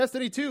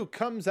Destiny 2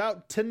 comes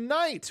out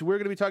tonight. We're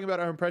going to be talking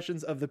about our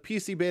impressions of the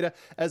PC beta,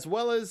 as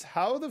well as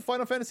how the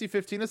Final Fantasy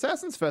 15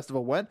 Assassins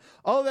Festival went.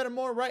 All of that and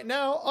more right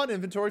now on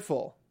Inventory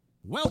Full.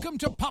 Welcome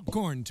to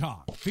Popcorn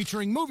Talk,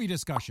 featuring movie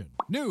discussion,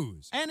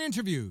 news, and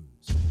interviews.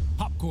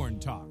 Popcorn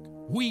Talk.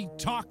 We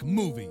talk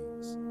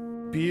movies.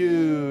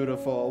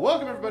 Beautiful.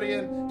 Welcome everybody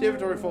in to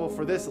Inventory Full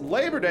for this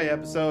Labor Day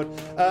episode.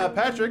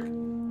 Patrick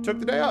took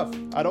the day off.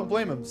 I don't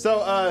blame him. So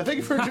thank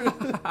you for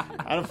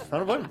I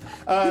don't blame him.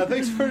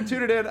 Thanks for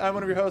tuning in. I'm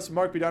one of your hosts,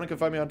 Mark B. Donica.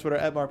 Find me on Twitter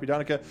at Mark B.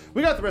 Donica.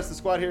 We got the rest of the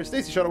squad here.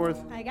 Stacey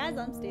Shuttleworth. Hi guys,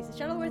 I'm Stacey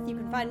Shuttleworth. You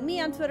can find me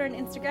on Twitter and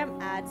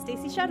Instagram at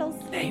Stacey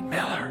Shuttles. Nate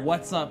Miller.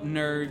 What's up,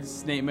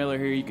 nerds? Nate Miller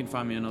here. You can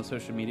find me on all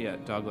social media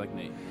at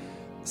DogLikeNate.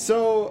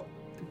 So,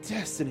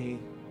 Destiny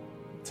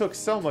took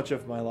so much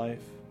of my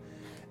life,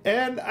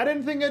 and I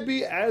didn't think I'd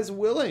be as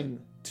willing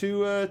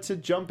to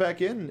jump back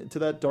into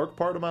that dark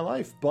part of my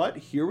life, but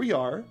here we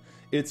are.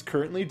 It's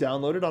currently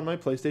downloaded on my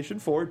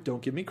PlayStation 4.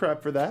 Don't give me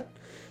crap for that,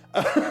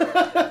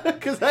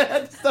 because I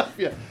had to stop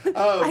you.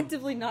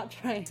 Actively not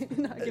trying.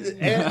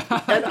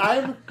 And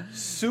I'm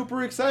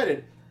super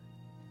excited.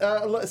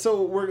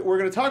 So we're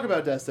going to talk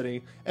about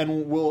Destiny,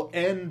 and we'll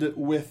end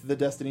with the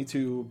Destiny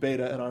 2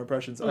 beta and our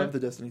impressions of the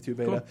Destiny 2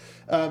 beta.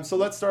 Cool. So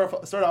let's start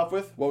off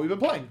with what we've been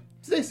playing.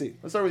 Stacey,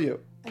 let's start with you.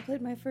 I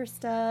played my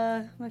first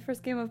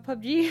game of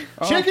PUBG.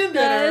 Chicken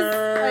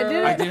dinner. I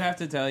did. I do have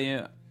to tell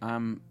you,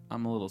 I'm a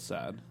little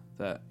sad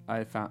that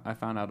I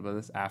found out about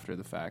this after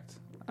the fact.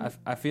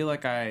 I feel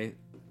like I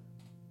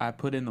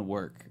put in the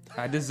work.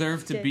 I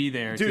deserve to be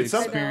there to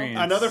experience.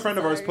 Another friend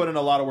of ours put in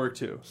a lot of work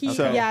too. He was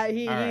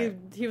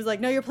like,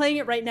 "No, you're playing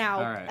it right now."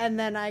 Right. And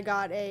then I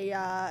got it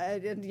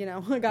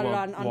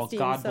on Steam.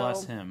 God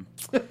bless him.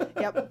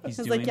 Yep.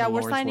 He's like, "Yeah,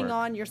 we're signing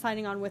on. You're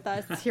signing on with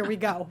us. Here we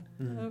go."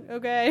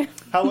 Okay.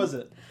 How was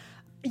it?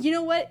 You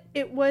know what?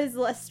 It was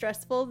less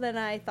stressful than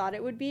I thought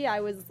it would be. I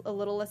was a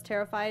little less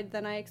terrified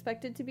than I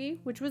expected to be,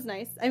 which was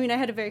nice. I mean, I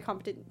had a very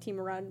competent team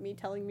around me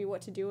telling me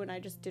what to do, and I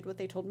just did what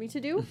they told me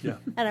to do. Yeah.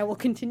 And I will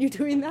continue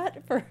doing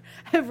that for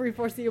every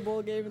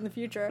foreseeable game in the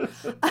future.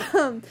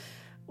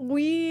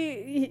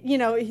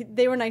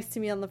 They were nice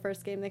to me on the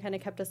first game. They kind of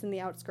kept us in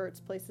the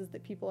outskirts, places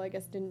that people, I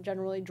guess, didn't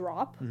generally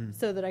drop,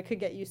 so that I could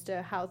get used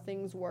to how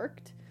things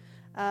worked.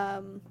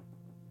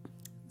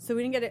 So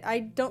we didn't get it. I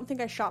don't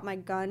think I shot my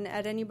gun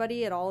at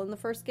anybody at all in the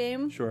first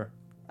game. Sure.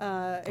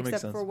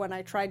 Except for when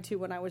I tried to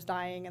when I was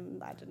dying,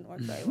 and that didn't work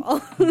very well.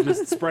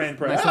 Just spray and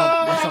pray. That's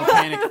all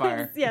panic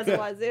fire. Yes, it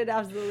was. It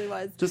absolutely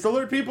was. Just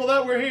alert people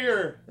that we're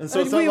here. And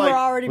so we were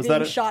already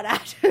being shot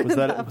at. Was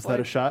that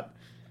a shot?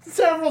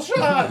 Several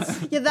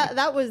shots. Yeah,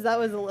 that was a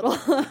little.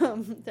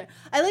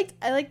 I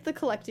liked the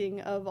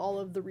collecting of all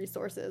of the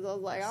resources. I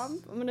was like,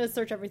 I'm gonna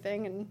search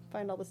everything and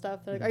find all the stuff.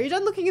 They're like, are you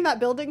done looking in that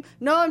building?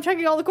 No, I'm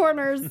checking all the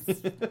corners.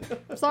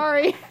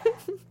 Sorry.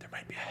 There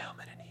might be a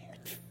helmet in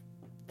here.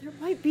 There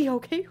might be.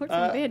 Okay, or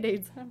some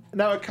band-aids.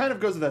 Now it kind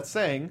of goes without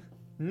saying,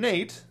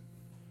 Nate.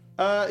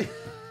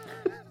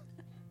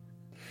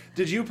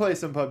 Did you play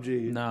some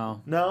PUBG?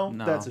 No.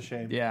 That's a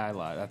shame. Yeah, I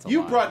lied. That's a lie.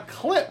 You brought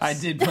clips. I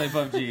did play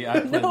PUBG. I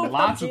played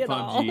lots PUBG of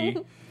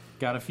PUBG.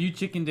 Got a few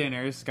chicken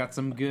dinners. Got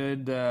some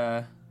good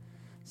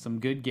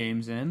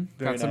games in.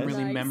 Very got some nice.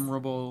 really Nice.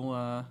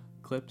 memberable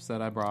clips that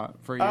I brought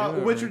for you.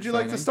 Which would you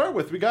like to start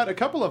with? We got a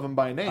couple of them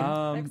by name.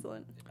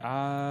 Excellent.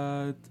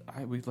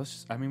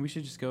 We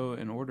should just go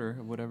in order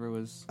of whatever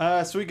was.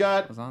 So we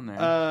got was on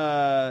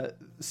there.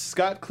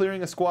 Scott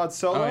clearing a squad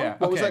solo. Oh, yeah.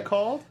 What was Okay. that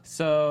called?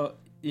 So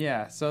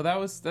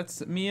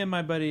that's me and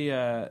my buddy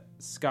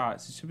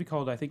Scott. It should be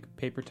called, I think,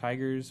 Paper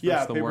Tigers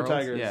versus the Paper World.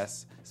 Tigers.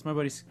 Yes, it's my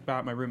buddy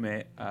Scott, my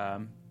roommate.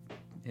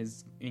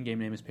 His in-game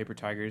name is Paper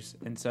Tigers,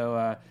 and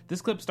so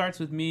this clip starts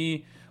with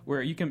me.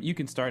 Where you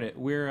can start it.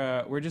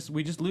 We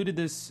just looted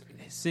this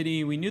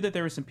city. We knew that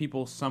there were some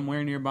people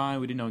somewhere nearby.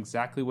 We didn't know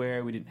exactly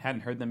where.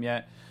 Hadn't heard them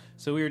yet.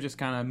 So we were just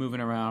kind of moving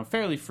around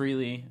fairly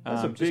freely.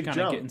 That's a just big kind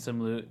jump. of getting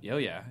some loot. Oh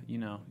yeah,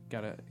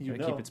 gotta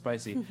keep it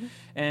spicy. Mm-hmm.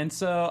 And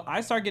so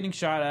I start getting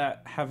shot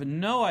at, have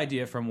no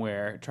idea from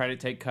where, try to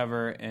take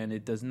cover, and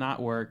it does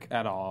not work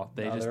at all.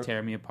 They just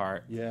tear me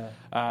apart. Yeah.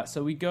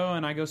 So we go,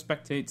 and I go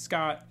spectate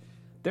Scott.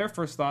 Their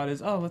first thought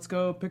is, oh, let's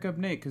go pick up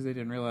Nate, because they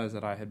didn't realize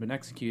that I had been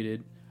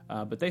executed.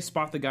 But they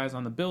spot the guys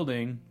on the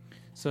building.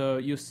 So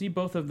you'll see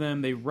both of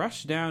them. They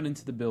rush down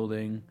into the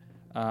building.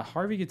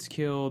 Harvey gets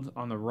killed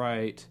on the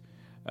right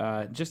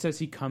just as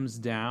he comes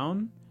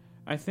down,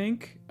 I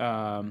think.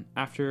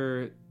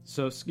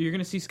 So you're going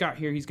to see Scott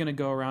here. He's going to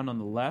go around on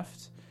the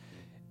left,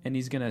 and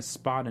he's going to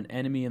spot an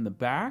enemy in the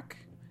back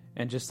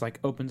and just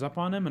opens up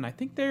on him. And I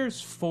think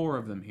there's 4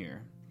 of them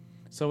here.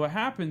 So what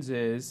happens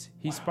is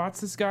he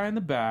spots this guy in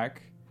the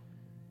back.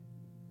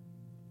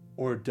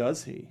 Or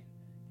does he?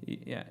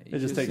 Yeah, it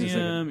just takes a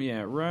second.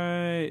 Yeah,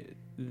 right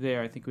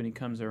there. I think when he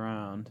comes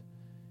around,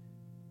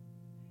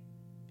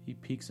 he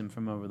peeks him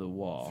from over the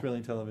wall.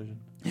 Thrilling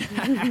television.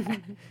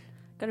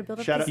 Gotta build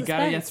up Shout the out-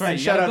 suspense. That's right.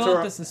 Shout out to build our-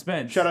 up the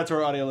suspense. Shout out to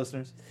our audio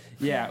listeners.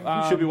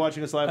 Yeah, You should be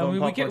watching us live on we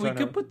Popcorn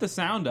could, put the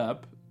sound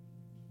up.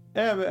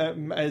 Yeah,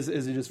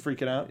 is he just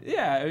freaking out?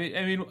 Yeah,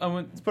 I mean,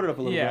 Let's put it up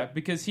a little yeah, bit.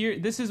 because here,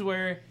 this is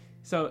where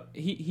So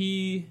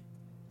he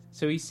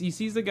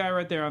sees the guy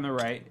right there on the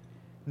right.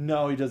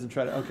 No, he doesn't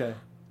try to. Okay.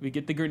 We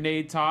get the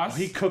grenade toss. Oh,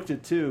 he cooked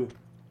it too.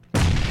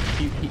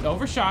 He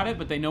overshot it,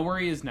 but they know where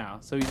he is now.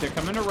 So they're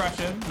coming to rush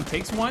him. He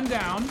takes one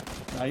down.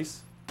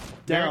 Nice.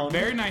 Down.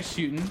 Very nice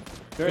shooting.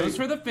 Goes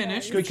for the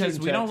finish Good because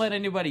shooting, we don't Tex. let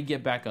anybody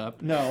get back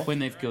up No. when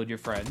they've killed your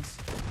friends.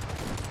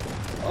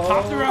 Oh,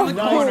 Pops around the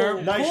nice.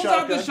 corner, Nice pulls shotgun.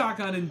 out the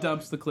shotgun and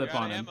dumps the clip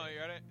You're on out of him. ammo.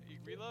 You're out of, you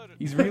reloaded.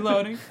 He's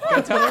reloading.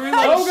 Gotta tell him to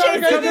reload. Oh, God,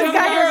 Chasing God, this God,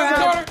 guy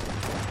God, around.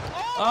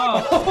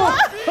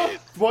 Oh,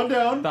 One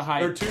down. The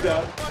hype. Or two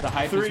down. the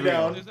hype Three is real.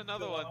 down. There's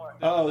another one.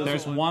 Oh,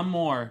 There's one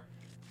more.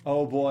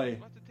 Oh, boy.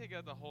 We'll have to take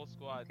out the whole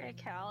squad. Okay,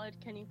 Khaled,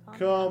 can you come?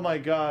 Oh, my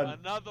God.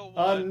 Another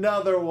one.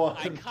 Another one.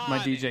 Iconic. My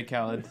DJ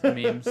Khaled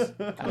memes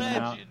coming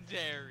out.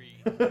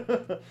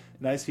 Legendary.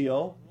 Nice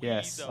heal.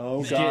 Yes. Oh,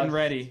 He's God. getting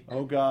ready.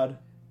 Oh, God.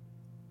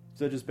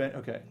 So just been.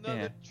 Okay. Another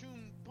Yeah.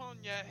 tune upon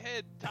your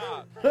head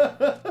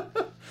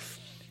top.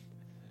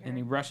 And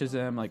he rushes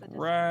him like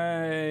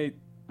right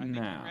I think he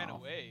ran now.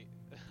 away.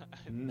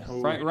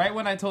 No. Right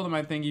when I told him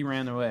I think he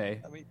ran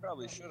away. I mean, he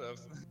probably should have.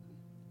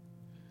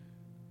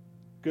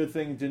 Good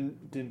thing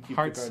didn't keep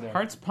Heart's the guard down.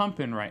 heart's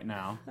pumping right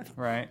now,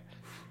 right?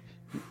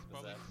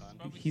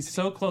 He's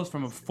so close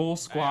from a full Alright,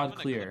 I'm squad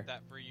gonna clear. clip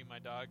that for you, my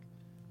dog.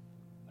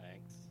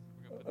 Thanks.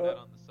 We're gonna put that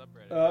on the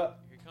subreddit.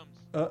 Here he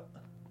comes.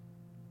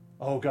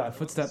 Oh, God.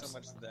 Footsteps. So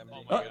much damage.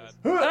 Oh my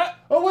god.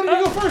 Oh, why did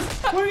you go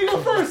first? Why did you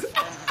go first?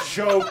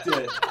 Choked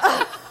it.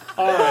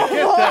 All right,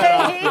 get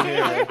that off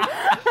here.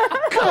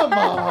 Come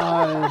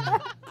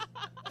on.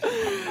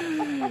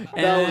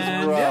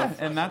 And rough.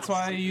 yeah, and that's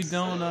why you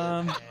don't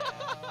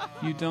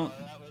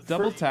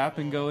double tap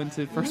and go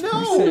into first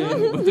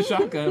person with the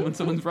shotgun when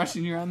someone's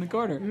rushing you around the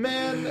corner.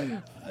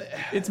 Man,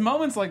 It's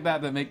moments like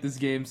that that make this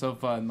game so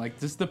fun. Like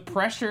just the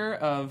pressure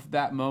of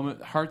that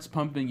moment, hearts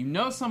pumping. You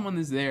know someone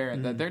is there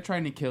that they're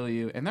trying to kill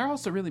you, and they're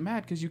also really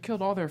mad because you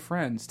killed all their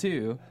friends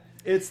too.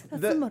 it's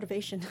That's the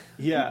motivation.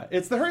 yeah,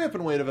 it's the hurry up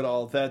and wait of it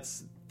all.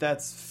 That's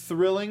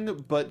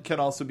thrilling, but can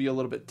also be a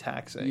little bit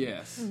taxing.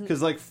 Yes.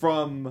 because like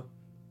from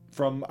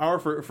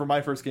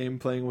my first game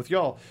playing with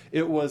y'all,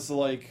 it was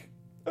like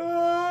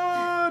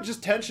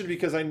just tension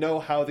because I know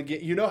how the game.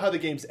 You know how the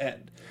games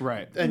end.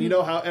 Right. And you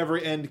know how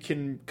every end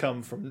can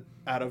come from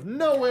out of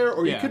nowhere,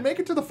 or you Yeah. can make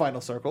it to the final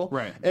circle,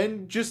 Right.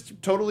 and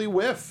just totally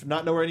whiff,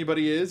 not know where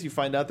anybody is. You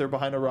find out they're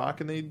behind a rock,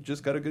 and they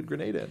just got a good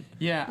grenade in.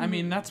 Yeah, I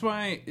mean that's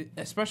why,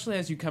 especially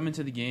as you come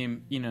into the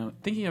game, you know,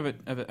 thinking of it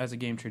as a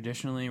game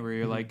traditionally, where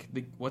you're like,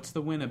 what's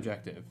the win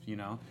objective, you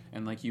know,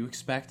 and like you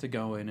expect to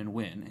go in and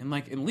win, and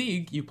like in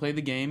League, you play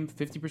the game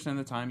 50% of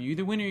the time, you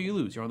either win or you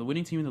lose. You're on the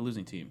winning team and the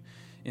losing team.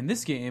 In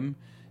this game,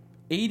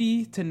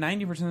 80 to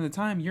 90% of the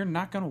time, you're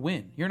not going to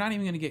win. You're not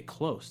even going to get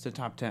close to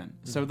top 10.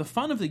 So the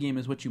fun of the game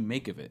is what you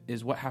make of it,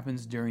 is what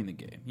happens during the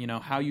game. You know,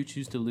 how you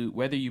choose to loot,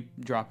 whether you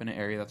drop in an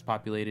area that's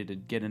populated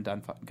and get in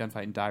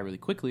gunfight and die really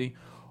quickly,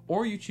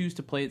 or you choose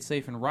to play it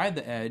safe and ride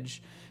the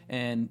edge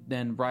and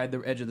then ride the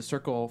edge of the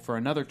circle for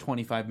another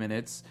 25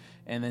 minutes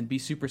and then be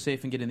super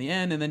safe and get in the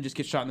end and then just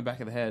get shot in the back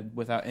of the head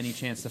without any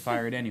chance to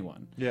fire at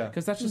anyone. Yeah.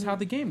 Because that's just how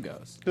the game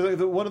goes. 'Cause, like,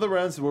 one of the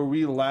rounds where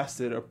we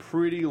lasted a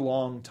pretty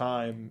long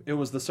time, it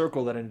was the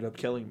circle that ended up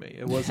killing me.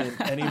 It wasn't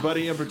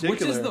anybody in particular.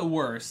 Which is the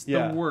worst.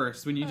 Yeah. The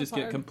worst when you just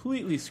get hard.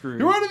 completely screwed.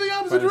 You're running the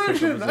opposite by the circle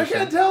direction. I position.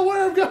 can't tell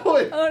where I'm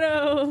going. Oh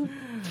no.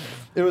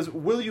 It was.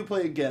 Will you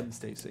play again,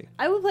 Stacy?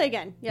 I will play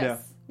again. Yes. Yeah.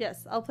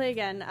 Yes, I'll play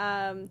again.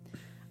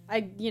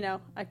 I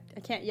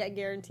can't yet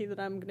guarantee that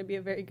I'm going to be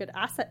a very good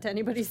asset to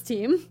anybody's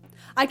team.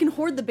 I can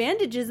hoard the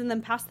bandages and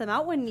then pass them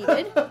out when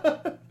needed.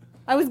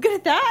 I was good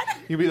at that.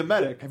 You'll be the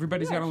medic.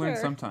 Everybody's Yeah, got to learn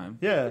sure. sometime.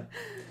 Yeah.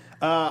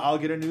 I'll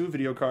get a new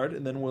video card,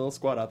 and then we'll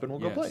squad up and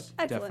we'll go play. Yes,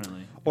 Excellent.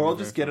 definitely. Or I'll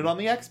Very just get fun. it on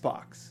the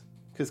Xbox.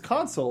 Because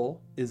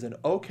console is an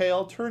okay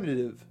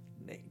alternative,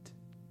 Nate.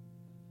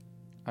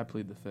 I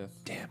plead the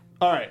fifth. Damn.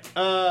 All right.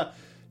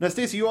 Now,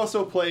 Stacey, you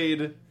also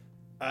played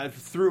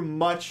through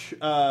much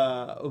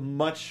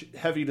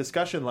heavy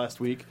discussion last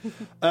week.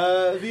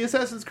 The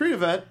Assassin's Creed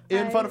event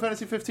in Final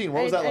Fantasy 15.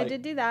 What was that like? I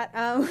did do that.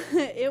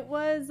 It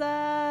was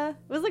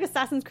like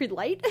Assassin's Creed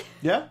Light.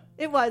 Yeah.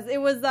 It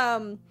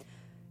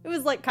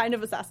was like kind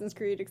of Assassin's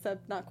Creed,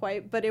 except not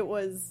quite, but it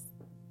was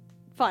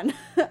fun.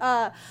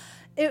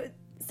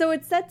 So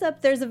it sets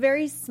up, there's a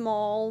very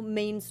small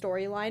main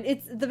storyline.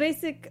 It's the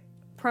basic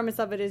premise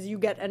of it is you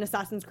get an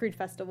Assassin's Creed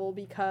festival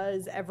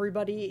because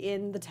everybody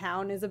in the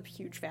town is a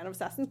huge fan of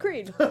Assassin's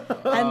Creed.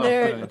 And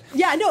good.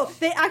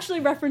 they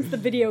actually reference the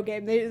video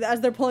game.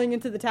 As they're pulling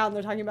into the town,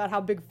 they're talking about how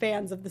big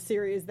fans of the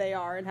series they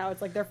are and how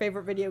it's like their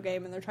favorite video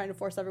game and they're trying to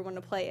force everyone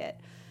to play it.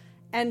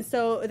 And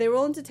so they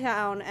roll into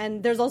town,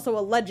 and there's also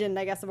a legend,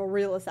 I guess, of a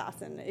real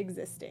assassin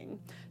existing.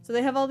 So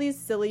they have all these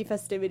silly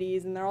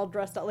festivities, and they're all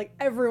dressed up. Like,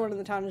 everyone in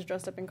the town is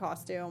dressed up in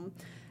costume.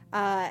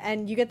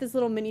 And you get this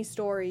little mini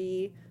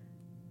story.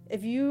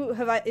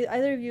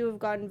 Either of you have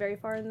gotten very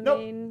far in the Nope.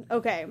 main?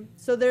 Okay.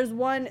 So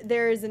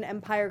there is an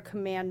Empire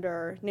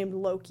commander named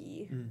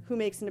Loki, who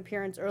makes an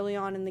appearance early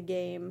on in the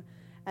game,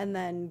 and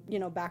then,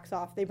 backs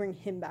off. They bring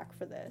him back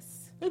for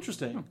this.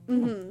 Interesting.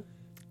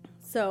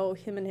 So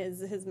him and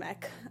his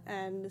mech,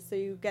 and so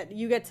you get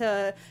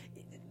to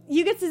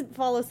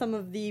follow some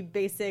of the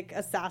basic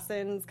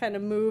assassin's kind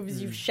of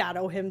moves. You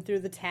shadow him through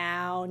the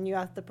town. You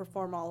have to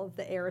perform all of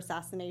the air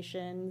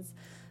assassinations.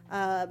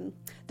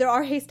 There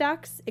are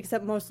haystacks,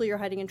 except mostly you're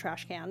hiding in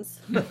trash cans.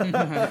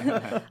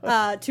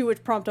 To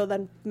which Prompto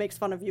then makes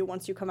fun of you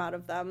once you come out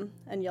of them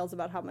and yells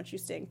about how much you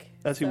stink.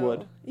 As he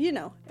would. You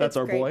know. That's it's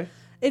our great. boy.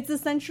 It's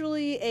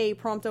essentially a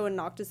Prompto and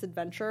Noctis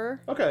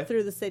adventure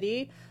through the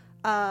city.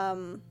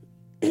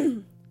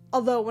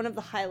 Although one of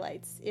the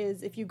highlights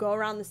is if you go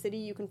around the city,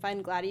 you can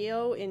find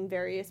Gladio in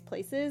various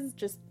places,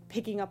 just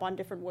picking up on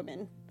different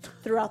women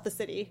throughout the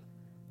city.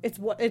 It's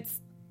a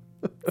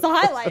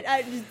highlight.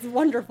 It's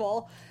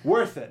wonderful.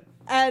 Worth it.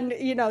 And,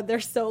 they're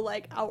so,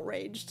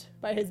 outraged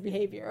by his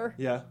behavior.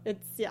 Yeah.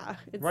 It's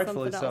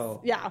rightfully something so.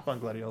 else. Yeah. Come on,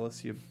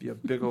 Gladiolus, you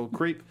big old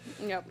creep.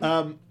 Yep.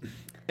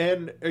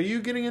 And are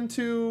you getting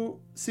into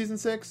Season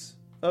 6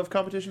 of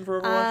competition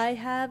for Overwatch? I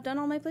have done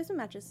all my placement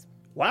matches.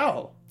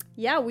 Wow.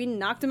 Yeah, we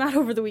knocked him out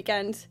over the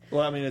weekend.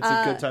 Well, I mean, it's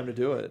a good time to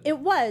do it. It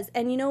was.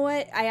 And you know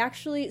what?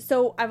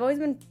 I've always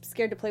been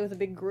scared to play with a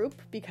big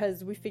group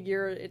because we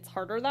figure it's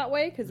harder that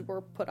way because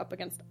we're put up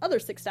against other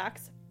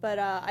 6-stacks. But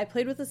I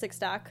played with a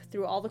 6-stack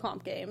through all the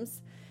comp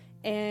games,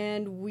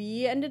 and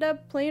we ended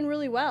up playing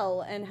really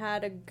well and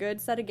had a good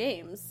set of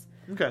games.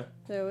 Okay.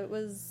 So it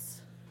was...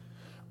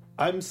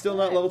 I'm still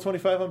not level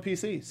 25 on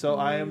PC, so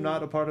I am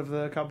not a part of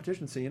the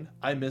competition scene.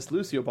 I missed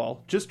Lucio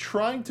Ball. Just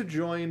trying to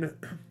join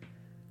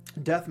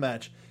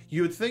Deathmatch.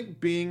 You would think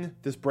being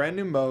this brand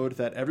new mode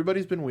that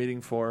everybody's been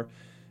waiting for,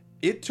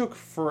 it took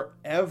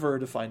forever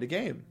to find a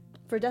game.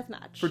 For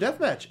Deathmatch. For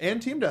Deathmatch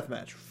and Team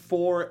Deathmatch.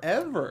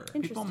 Forever.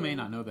 People may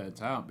not know that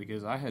it's out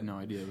because I had no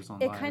idea it was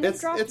online. It kind of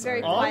dropped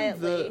very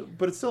quietly.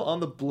 But it's still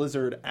on the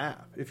Blizzard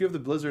app. If you have the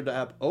Blizzard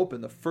app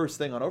open, the first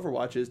thing on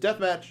Overwatch is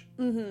Deathmatch.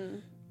 Mm-hmm.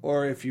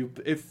 Or if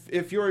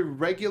you're a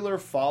regular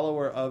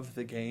follower of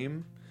the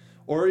game,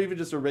 or even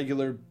just a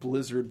regular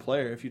Blizzard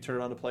player, if you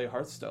turn it on to play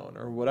Hearthstone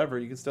or whatever,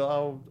 you can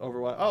still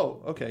Overwatch.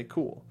 Oh, okay,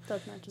 cool.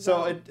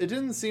 So it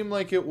didn't seem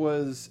like it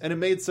was, and it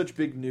made such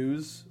big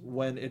news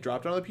when it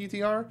dropped on the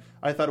PTR.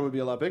 I thought it would be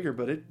a lot bigger,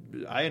 but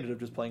I ended up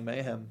just playing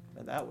Mayhem,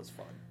 and that was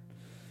fun.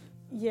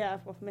 Yeah,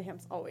 well,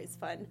 Mayhem's always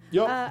fun.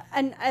 Yep.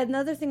 And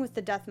another thing with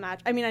the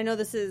deathmatch, I mean, I know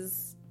this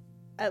is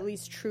at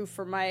least true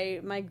for my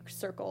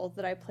circle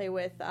that I play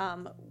with.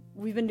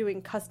 We've been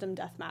doing custom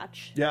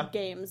deathmatch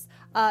games.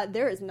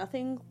 There is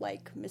nothing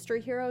like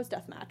Mystery Heroes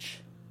Deathmatch.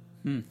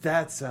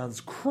 That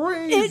sounds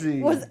crazy.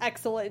 It was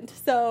excellent.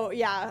 So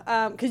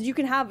yeah, because you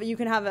can have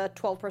a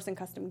 12-person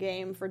custom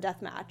game for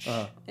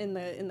deathmatch in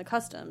the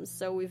customs.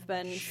 So we've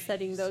been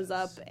setting those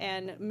up,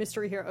 and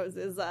Mystery Heroes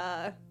is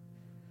That's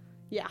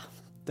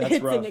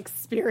it's rough. an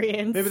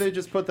experience. Maybe they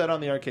just put that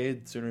on the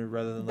arcade sooner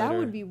rather than later. That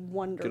would be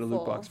wonderful. Get a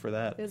loot box for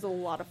that. It was a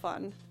lot of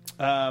fun.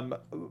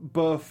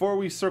 Before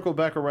we circle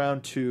back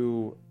around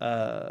to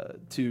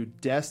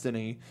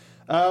Destiny,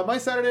 my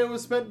Saturday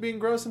was spent being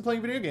gross and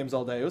playing video games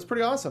all day. It was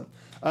pretty awesome.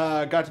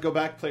 Got to go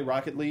back play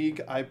Rocket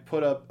League. I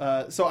put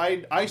up so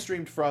I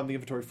streamed from the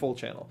Inventory Full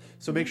channel.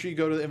 So make sure you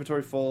go to the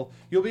Inventory Full.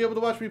 You'll be able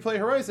to watch me play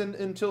Horizon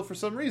until for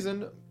some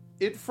reason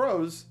it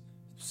froze.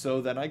 So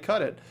then I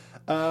cut it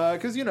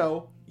because you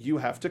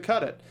have to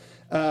cut it.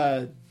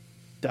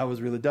 That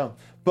was really dumb.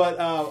 But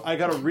I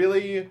got a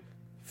really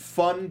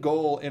fun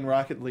goal in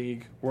Rocket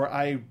League where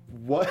I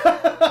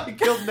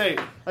killed Nate.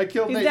 He's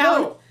Nate.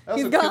 down. No,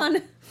 He's gone.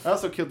 I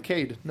also killed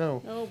Cade.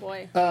 No. Oh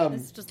boy,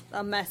 it's just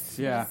a mess.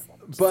 Yeah,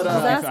 but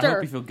I disaster.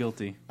 hope you feel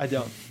guilty. I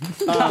don't.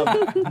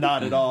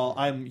 Not at all.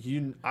 I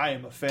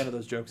am a fan of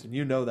those jokes, and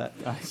you know that.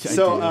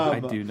 I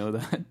do know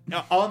that.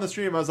 On the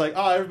stream, I was like,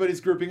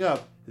 everybody's grouping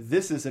up.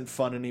 This isn't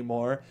fun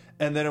anymore.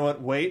 And then I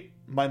went, wait,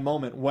 my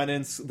moment. Went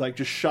in,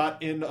 just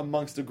shot in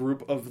amongst a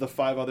group of the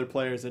 5 other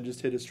players and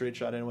just hit a straight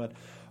shot and went,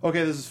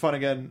 okay, this is fun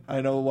again.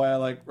 I know why I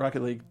like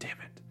Rocket League. Damn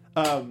it.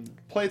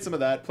 Played some of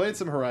that. Played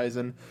some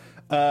Horizon.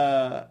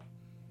 I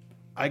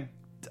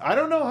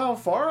don't know how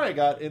far I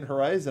got in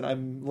Horizon.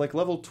 I'm like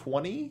level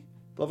 20,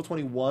 level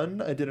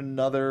 21. I did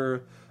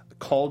another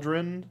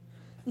Cauldron,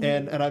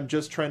 and I'm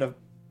just trying to.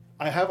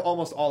 I have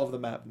almost all of the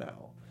map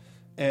now,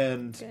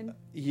 and Good.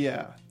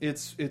 Yeah,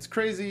 it's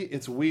crazy.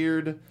 It's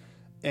weird,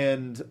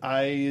 and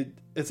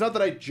It's not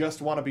that I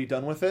just want to be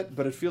done with it,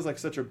 but it feels like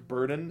such a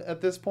burden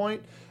at this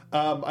point.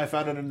 I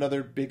found out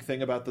another big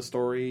thing about the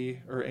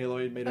story, or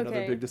Aloy made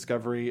another big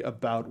discovery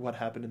about what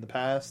happened in the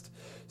past.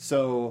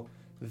 So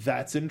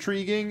that's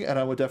intriguing, and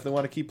I would definitely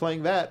want to keep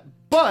playing that.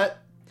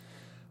 But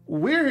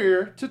we're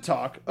here to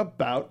talk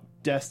about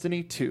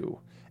Destiny 2.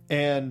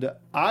 And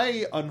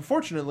I,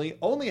 unfortunately,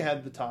 only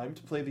had the time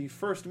to play the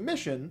first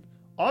mission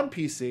on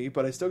PC,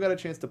 but I still got a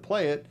chance to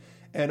play it.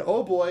 And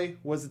oh boy,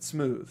 was it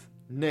smooth.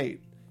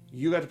 Nate,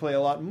 you got to play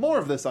a lot more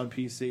of this on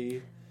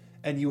PC,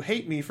 and you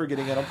hate me for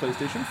getting it on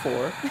PlayStation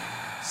 4.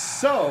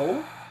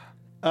 So,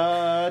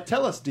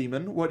 tell us,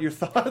 Demon, what your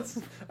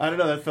thoughts? I don't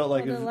know. That felt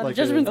like A lot of like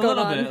judgments A going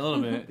little on. bit. A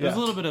little bit. It was Yeah. a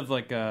little bit of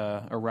like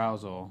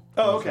arousal.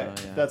 Oh, okay.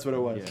 Yeah. That's what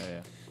it was.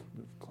 Yeah.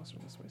 Move closer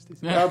this way, Steve.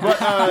 teasing.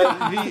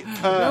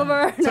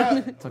 Over.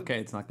 It's okay.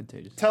 It's not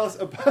contagious. Tell us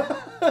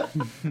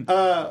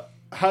about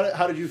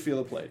how did you feel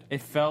it played?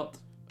 It felt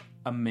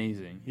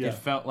amazing. Yeah. It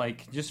felt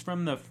like just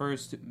from the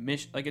first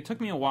mission, like it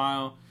took me a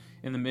while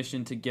in the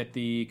mission to get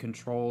the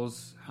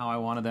controls how I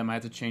wanted them. I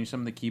had to change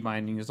some of the key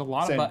bindings. There's a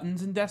lot Same. of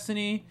buttons in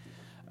Destiny.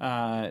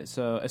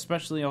 So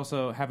especially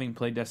also having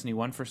played Destiny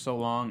 1 for so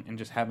long and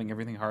just having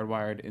everything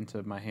hardwired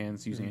into my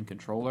hands using a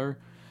controller,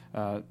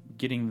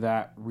 getting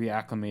that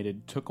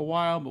reacclimated took a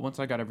while, but once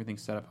I got everything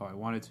set up how I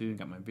wanted to and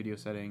got my video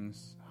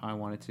settings how I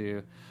wanted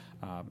to,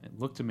 it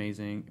looked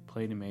amazing, it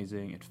played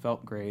amazing, it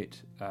felt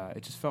great,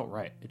 it just felt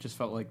right. It just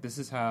felt like this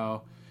is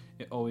how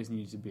it always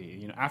needed to be.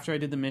 You know, after I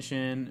did the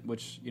mission,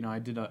 which, you know, I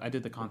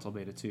did the console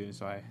beta too,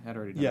 so I had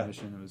already done the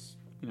mission. It was,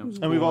 you know, it was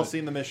And we've cool. all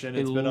seen the mission.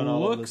 It's been on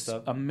all of this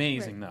stuff.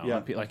 Amazing though.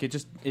 Yeah.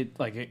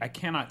 Like I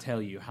cannot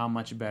tell you how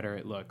much better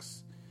it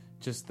looks.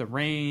 Just the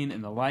rain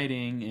and the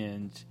lighting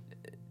and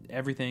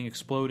everything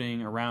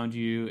exploding around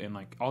you and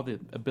like all the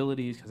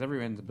abilities, because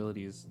everyone's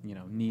ability is, you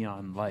know,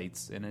 neon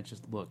lights, and it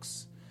just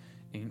looks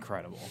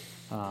incredible.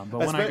 But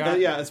when I got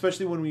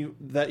especially when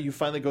you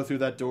finally go through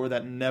that door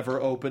that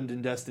never opened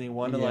in Destiny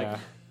 1 and Yeah. like,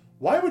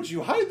 why would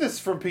you hide this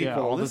from people? yeah,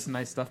 all this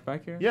nice stuff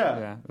back here.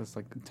 Yeah. That's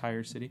like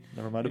entire city.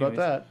 Never mind about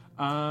that.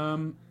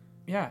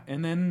 Yeah,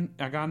 and then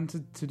I got into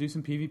to do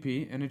some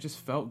PvP, and it just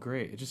felt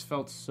great. It just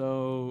felt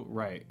so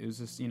right. It was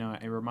just, you know,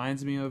 it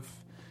reminds me of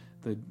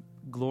the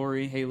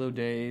glory Halo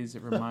days.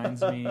 It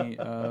reminds me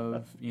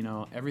of, you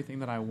know, everything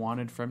that I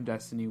wanted from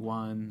Destiny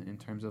 1 in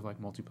terms of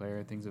like multiplayer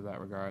and things of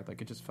that regard.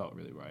 Like, it just felt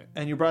really right.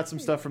 And you brought some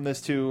stuff from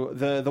this too.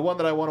 The one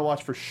that I want to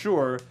watch for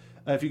sure,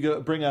 if you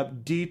bring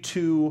up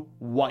D2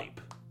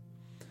 Wipe.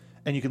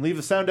 And you can leave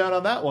the sound down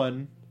on that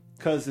one,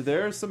 because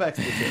there's some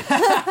expletives.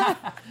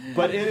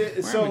 But it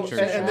is so,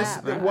 and this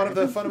one of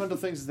the fundamental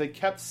things is they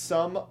kept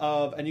some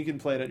of, and you can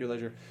play it at your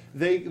leisure.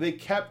 They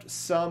kept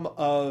some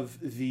of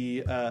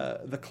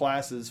the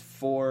classes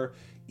for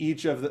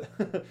each of the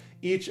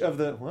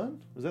what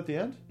was that the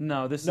end?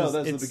 No, that's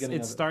the beginning.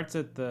 It starts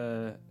at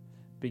the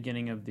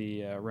beginning of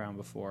the round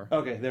before.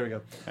 Okay, there we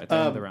go. At the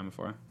end of the round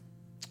before.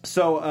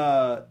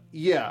 So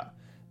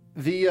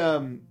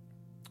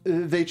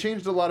they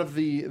changed a lot of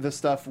the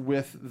stuff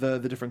with the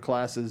different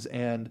classes,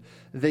 and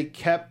they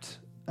kept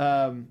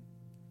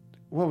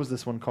what was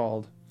this one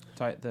called?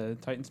 The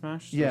Titan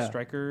Smash? Yeah. The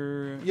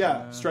Striker?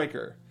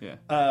 Striker.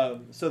 Yeah.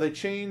 So they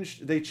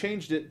changed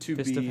it to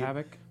Fist be of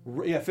Havoc?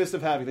 Yeah, Fist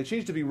of Havoc. They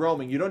changed it to be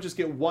roaming. You don't just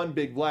get one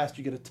big blast,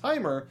 you get a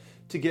timer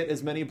to get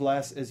as many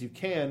blasts as you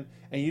can,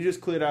 and you just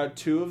cleared out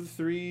 2 of the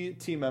 3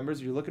 team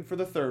members. You're looking for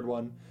the third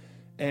one,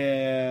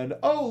 and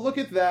oh, look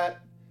at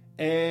that,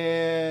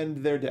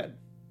 and they're dead.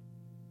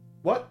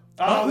 What?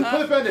 Oh, the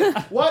clip ended.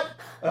 What?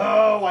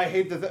 Oh, I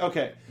hate the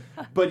okay.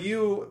 But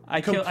you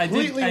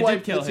completely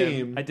wiped the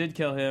team. I did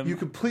kill him. You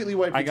completely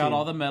wiped the team. I got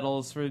all the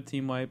medals for the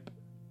team wipe.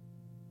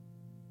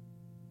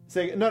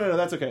 Saying no,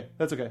 that's okay.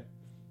 That's okay.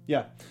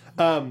 Yeah.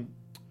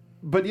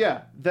 But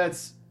yeah,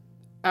 that's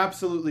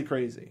absolutely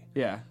crazy.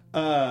 Yeah.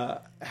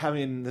 I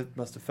mean, that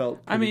must have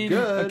felt pretty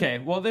good. Okay.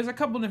 Well, there's a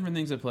couple different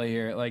things at play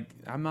here. Like,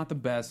 I'm not the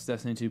best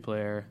Destiny 2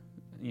 player.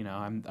 You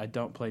know, I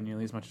don't play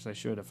nearly as much as I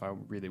should if I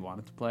really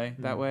wanted to play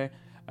that way.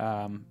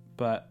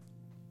 But,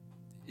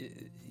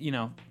 you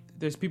know,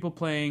 there's people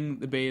playing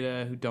the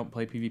beta who don't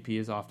play PvP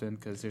as often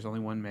because there's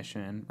only one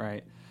mission,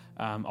 right?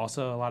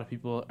 Also, a lot of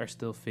people are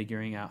still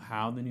figuring out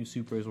how the new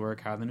supers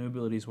work, how the new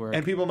abilities work.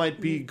 And people might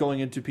be going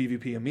into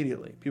PvP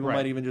immediately. People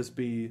might even just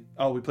be,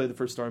 we played the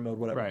first story mode,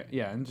 whatever. Right,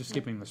 yeah, and just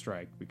skipping the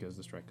strike because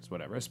the strike is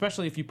whatever.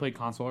 Especially if you played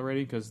console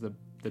already, because the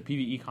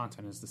PvE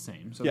content is the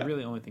same. So the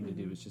really only thing to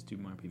do is just do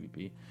more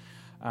PvP.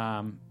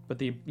 But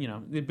the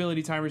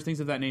ability timers, things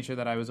of that nature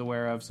that I was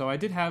aware of. So I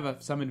did have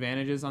some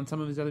advantages on some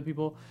of these other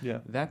people. Yeah.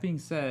 That being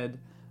said,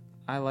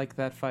 I like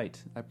that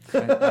fight.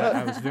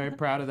 I was very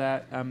proud of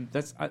that.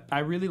 I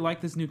really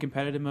like this new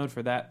competitive mode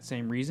for that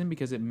same reason,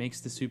 because it makes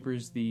the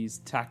supers these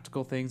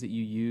tactical things that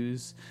you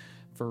use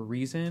for a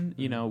reason.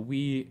 You know,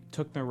 we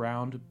took the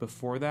round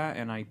before that,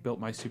 and I built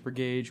my super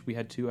gauge. We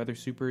had 2 other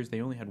supers.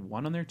 They only had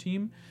 1 on their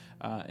team,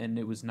 and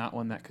it was not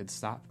one that could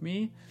stop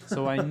me.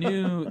 So I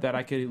knew that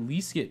I could at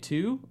least get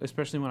 2,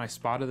 especially when I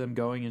spotted them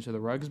going into the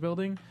rugs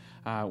building.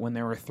 When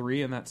there were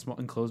 3 in that small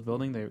enclosed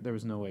building, there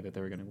was no way that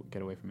they were going to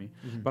get away from me.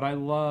 Mm-hmm. But I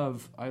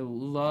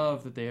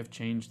love that they have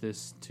changed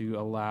this to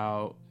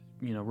allow,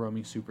 you know,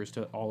 roaming supers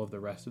to all of the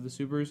rest of the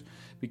supers,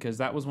 because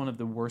that was one of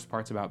the worst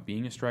parts about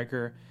being a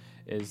striker.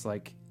 Is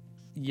like,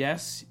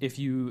 yes, if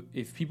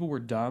people were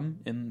dumb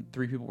and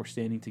 3 people were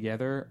standing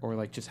together, or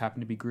like just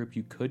happened to be grouped,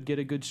 you could get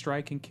a good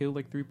strike and kill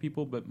like 3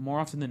 people. But more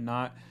often than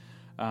not,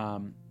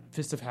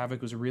 Fist of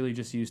Havoc was really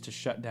just used to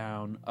shut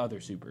down other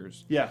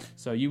supers. Yeah.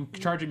 So you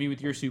charge at me with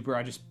your super,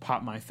 I just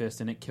pop my fist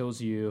and it kills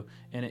you,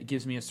 and it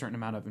gives me a certain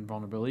amount of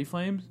invulnerability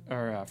frames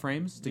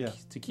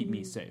to keep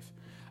me safe.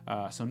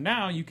 So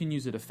now you can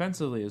use it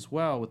offensively as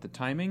well with the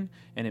timing,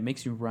 and it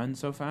makes you run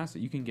so fast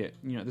that you can get,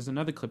 you know, there's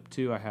another clip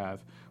too I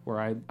have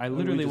where I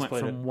literally went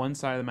from one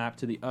side of the map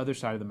to the other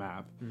side of the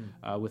map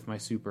with my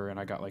super, and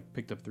I got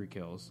picked up 3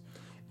 kills.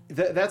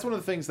 That's one of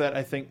the things that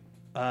I think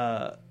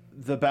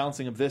the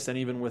balancing of this, and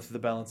even with the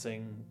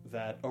balancing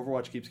that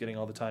Overwatch keeps getting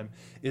all the time,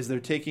 is they're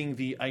taking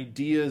the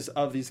ideas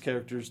of these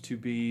characters to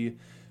be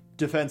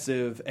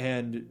defensive,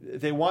 and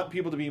they want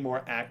people to be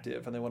more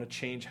active, and they want to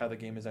change how the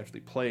game is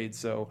actually played.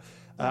 So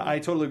I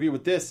totally agree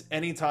with this.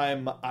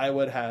 Anytime I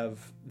would have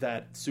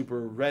that super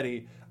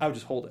ready, I would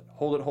just hold it.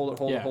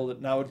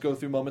 And I would go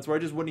through moments where I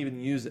just wouldn't even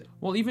use it.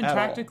 Well, even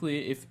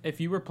tactically, if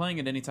you were playing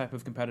at any type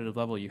of competitive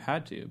level, you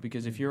had to,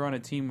 because if you're on a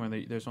team where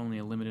there's only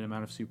a limited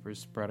amount of supers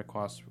spread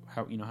across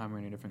how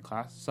many different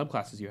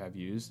subclasses you have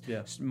used,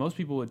 most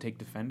people would take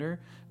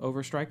defender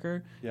over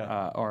striker.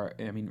 Or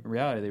in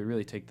reality, they would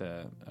really take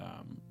the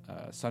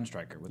sun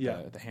striker with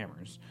the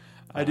hammers.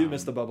 I do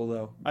miss the bubble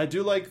though. I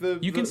do like the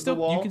you can still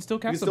wall. You can still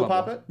cast you can the still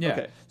bubble. pop it. Yeah.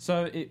 Okay.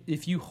 So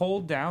if you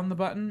hold down the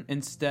button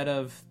instead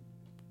of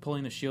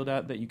pulling the shield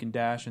out that you can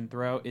dash and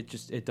throw,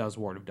 it does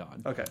Ward of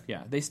Dawn. Okay.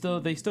 Yeah. They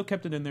still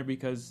kept it in there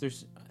because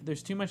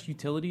there's too much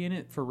utility in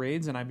it for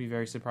raids, and I'd be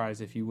very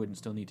surprised if you wouldn't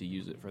still need to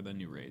use it for the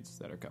new raids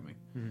that are coming.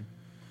 Mm-hmm.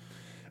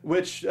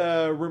 Which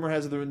rumor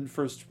has it the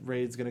first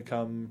raid's going to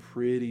come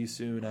pretty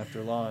soon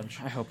after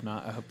launch. I hope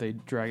not. I hope they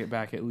drag it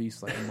back at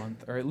least like a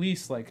month, or at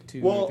least like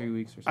 2 or 3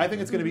 weeks or something. I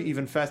think it's going to be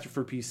even faster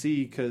for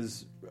PC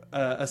because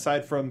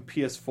aside from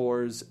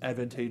PS4's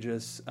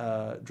advantageous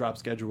drop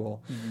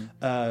schedule,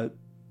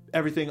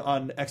 everything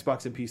on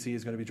Xbox and PC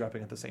is going to be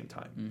dropping at the same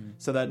time.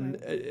 So that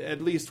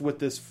at least with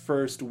this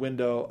first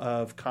window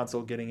of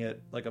console getting it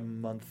like a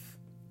month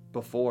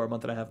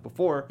and a half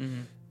before,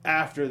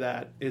 after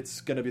that,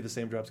 it's going to be the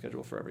same drop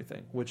schedule for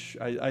everything, which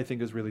I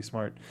think is really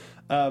smart.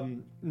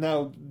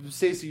 Now,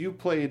 Stacey, you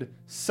played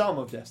some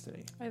of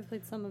Destiny. I've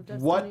played some of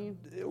Destiny.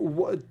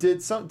 What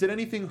did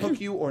anything hook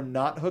you or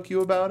not hook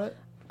you about it?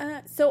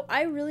 So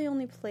I really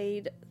only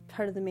played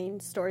part of the main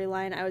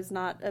storyline. I was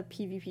not a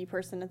PvP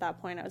person at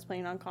that point. I was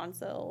playing on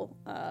console.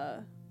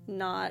 I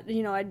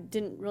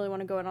didn't really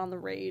want to go in on the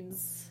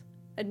raids.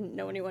 I didn't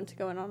know anyone to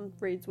go in on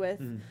raids with.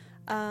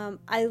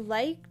 I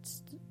liked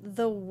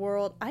the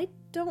world. I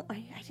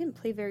didn't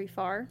play very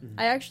far.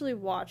 I actually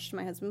watched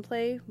my husband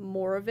play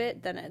more of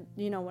it than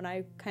when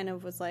I kind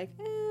of was like,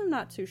 I'm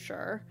not too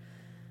sure.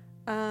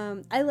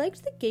 I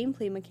liked the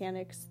gameplay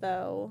mechanics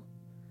though.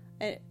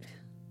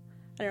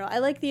 I don't know. I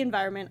like the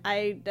environment.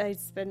 I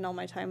spend all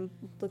my time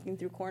looking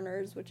through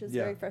corners, which is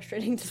very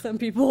frustrating to some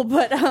people.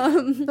 But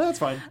that's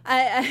fine.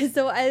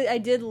 I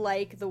did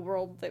like the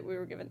world that we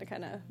were given to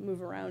kind of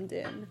move around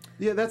in.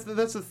 Yeah, that's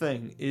the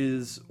thing.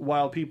 Is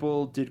while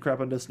people did crap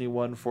on Destiny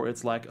 1 for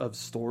its lack of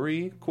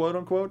story, quote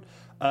unquote,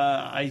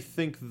 I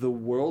think the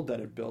world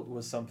that it built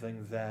was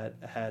something that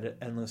had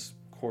endless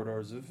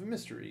corridors of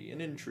mystery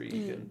and intrigue,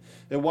 and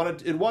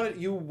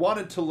you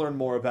wanted to learn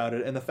more about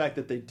it. And the fact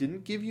that they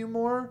didn't give you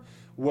more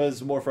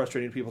was more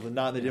frustrating to people than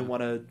not. They didn't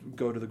want to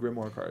go to the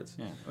Grimoire cards.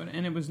 Yeah,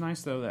 and it was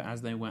nice though that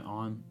as they went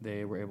on,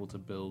 they were able to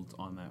build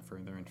on that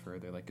further and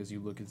further. Like as you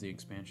look at the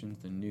expansions,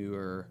 the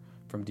newer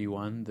from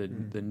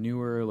D1, the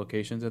newer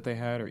locations that they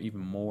had are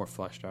even more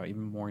fleshed out,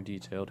 even more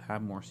detailed,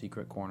 have more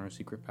secret corners,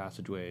 secret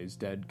passageways,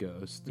 dead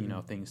ghosts,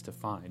 things to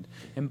find.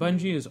 And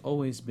Bungie has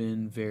always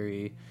been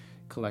very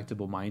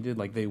collectible minded.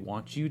 Like they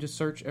want you to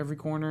search every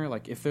corner.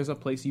 Like if there's a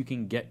place you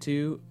can get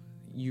to,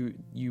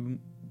 you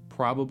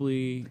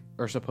probably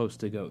are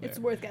supposed to go there. It's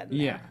worth getting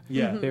there.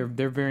 Yeah.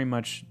 They're very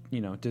much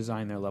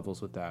design their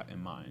levels with that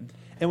in mind.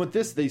 And with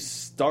this, they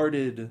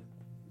started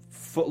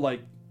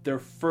their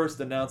first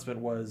announcement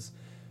was,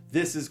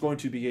 this is going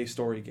to be a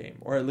story game,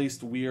 or at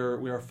least we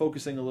are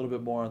focusing a little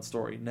bit more on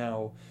story.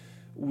 Now,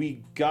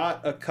 we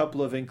got a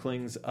couple of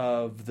inklings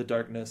of the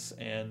darkness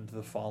and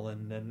the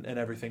Fallen and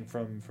everything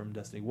from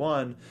Destiny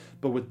 1,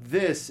 but with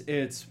this,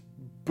 it's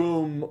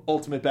boom,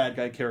 ultimate bad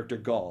guy character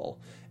Gaul.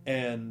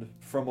 And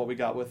from what we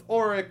got with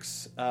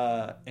Oryx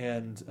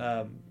and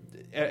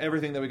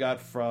everything that we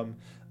got from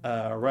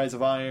Rise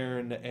of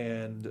Iron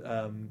and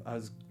I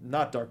was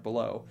not Dark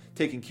Below,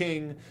 Taken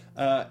King,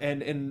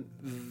 and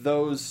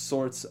those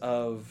sorts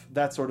of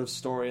that sort of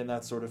story and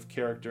that sort of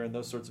character and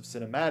those sorts of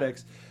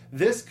cinematics,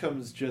 this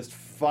comes just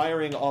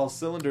firing all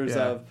cylinders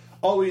of,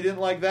 oh, we didn't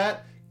like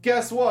that?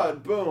 Guess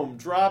what? Boom,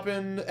 drop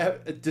in,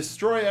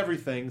 destroy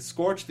everything,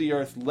 scorch the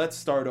earth, let's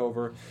start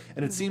over.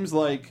 And it seems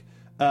like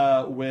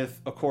with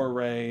Akor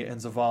Ray and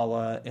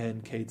Zavala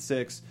and Cade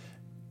 6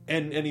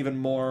 and even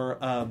more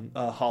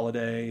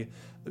Holiday,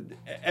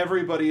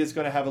 everybody is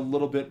going to have a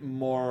little bit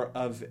more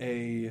of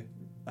a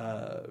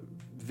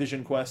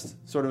vision quest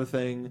sort of a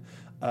thing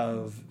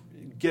of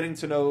getting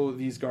to know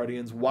these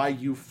Guardians, why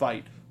you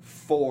fight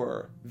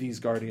for these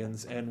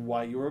Guardians, and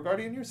why you are a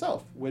Guardian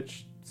yourself,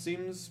 which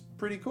seems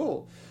pretty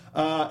cool.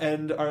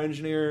 And our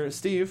engineer,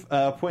 Steve,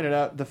 pointed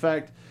out the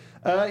fact,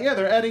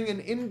 they're adding an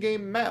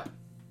in-game map,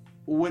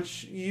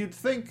 which you'd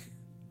think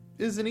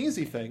is an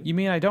easy thing. You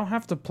mean I don't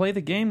have to play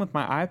the game with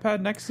my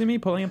iPad next to me,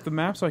 pulling up the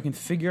map so I can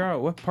figure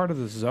out what part of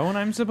the zone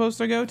I'm supposed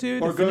to go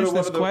to finish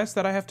this quest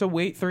that I have to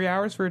wait 3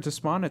 hours for it to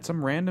spawn at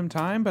some random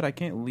time, but I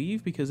can't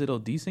leave because it'll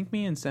desync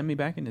me and send me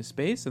back into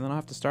space, and then I'll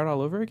have to start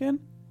all over again?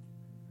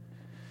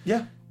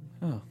 Yeah.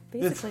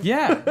 Basically.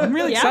 Yeah, I'm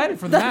really Yeah. excited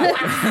for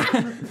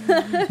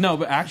that. No,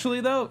 but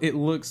actually though, it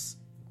looks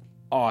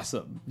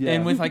awesome. Yeah.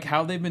 And with like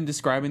how they've been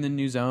describing the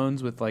new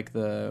zones with like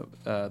the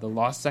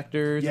lost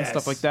sectors and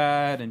stuff like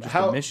that, and just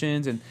the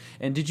missions. And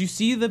did you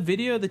see the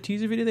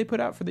teaser video they put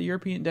out for the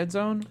European Dead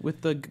Zone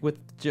with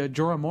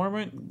Jorah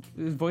Mormont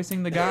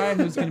voicing the guy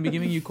who's going to be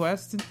giving you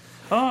quests?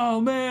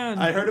 Oh man,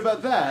 I heard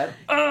about that.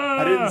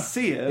 I didn't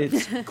see it.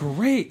 It's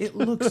great. It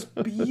looks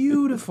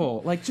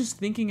beautiful. Like just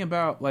thinking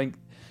about like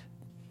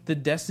the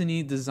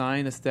Destiny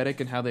design aesthetic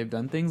and how they've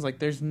done things. Like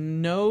there's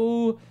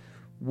no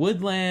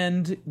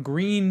woodland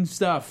green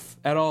stuff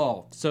at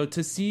all. So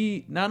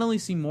to not only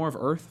see more of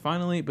Earth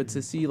finally, but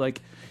to see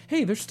like,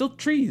 hey, there's still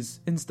trees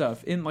and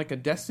stuff in like a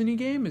Destiny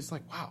game. It's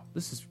like, wow,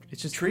 it's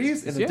just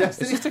Trees in a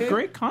Destiny It's just game? a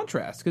great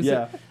contrast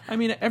because I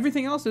mean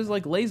everything else is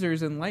like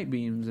lasers and light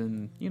beams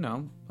and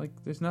like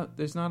there's not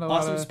a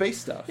lot Awesome of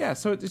space stuff. Yeah,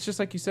 so it's just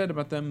like you said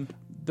about them,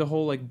 the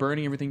whole like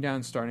burning everything down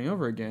and starting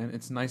over again.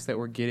 It's nice that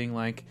we're getting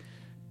like,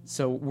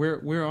 so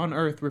we're on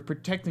Earth, we're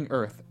protecting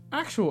Earth.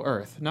 Actual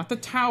Earth, not the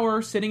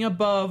tower sitting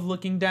above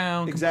looking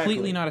down,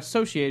 completely not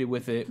associated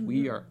with it.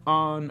 We are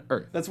on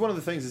Earth. That's one of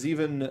the things is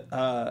even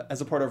as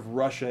a part of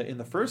Russia in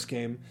the first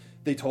game,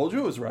 they told you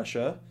it was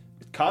Russia.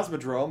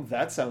 Cosmodrome,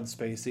 that sounds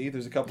spacey.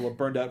 There's a couple of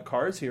burned out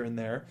cars here and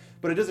there,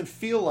 but it doesn't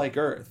feel like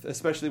Earth,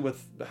 especially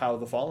with how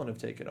the Fallen have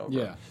taken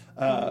over.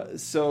 Yeah.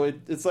 So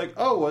it's like,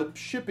 oh, a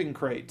shipping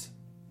crate.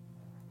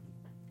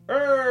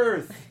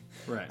 Earth!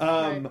 Right.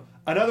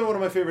 Another one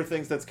of my favorite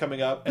things that's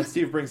coming up, and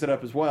Steve brings it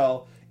up as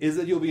well, is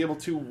that you'll be able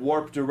to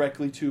warp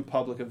directly to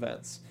public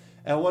events.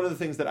 And one of the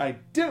things that I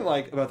didn't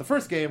like about the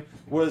first game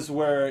was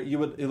where you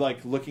would,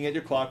 like, looking at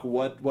your clock,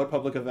 what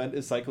public event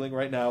is cycling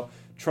right now,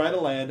 try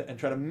to land and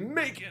try to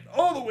make it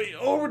all the way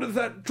over to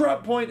that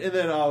drop point, and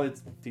then,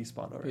 it's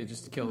despawned already. Yeah,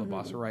 just to kill the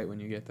boss right when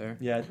you get there.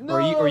 Yeah.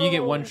 Or you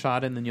get one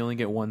shot and then you only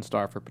get 1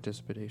 star for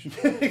participation.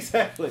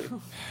 Exactly.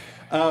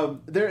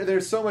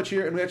 There's so much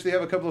here, and we actually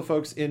have a couple of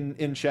folks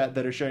in chat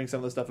that are sharing some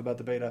of the stuff about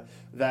the beta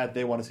that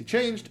they want to see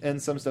changed,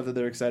 and some stuff that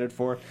they're excited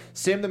for.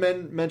 Sam the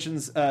Man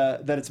mentions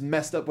that it's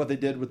messed up what they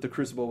did with the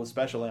Crucible with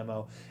special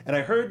ammo, and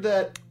I heard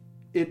that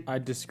I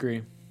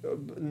disagree.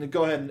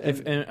 Go ahead.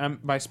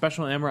 And by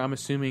special ammo, I'm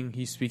assuming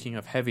he's speaking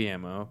of heavy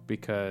ammo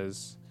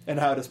because... And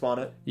how to spawn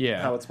it.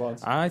 Yeah. How it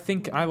spawns. I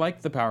think I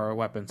like the power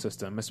weapon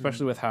system,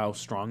 especially with how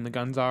strong the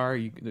guns are.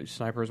 The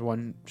sniper's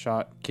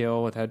one-shot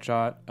kill with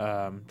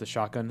headshot. The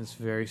shotgun is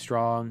very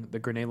strong. The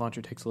grenade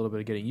launcher takes a little bit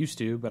of getting used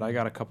to, but I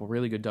got a couple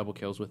really good double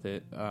kills with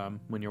it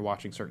when you're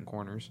watching certain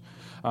corners.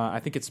 I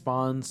think it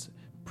spawns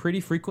pretty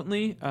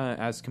frequently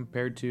as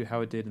compared to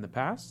how it did in the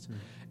past.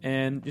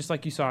 And just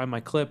like you saw in my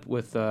clip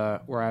with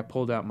where I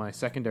pulled out my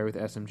secondary with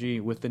SMG,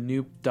 with the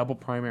new double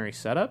primary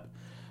setup,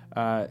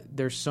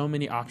 there's so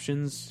many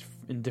options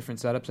in different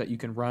setups that you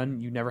can run.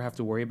 You never have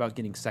to worry about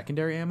getting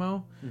secondary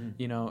ammo,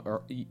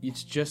 or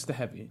it's just the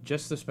heavy,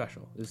 just the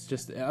special. It's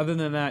just, other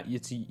than that,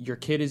 it's your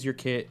kit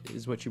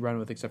is what you run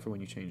with, except for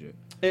when you change it.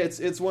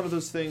 It's one of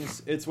those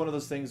things. It's one of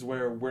those things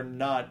where we're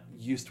not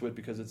used to it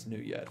because it's new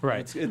yet.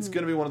 Right. It's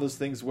going to be one of those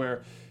things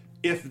where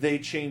if they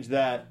change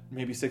that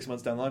maybe 6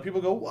 months down the line, people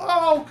go,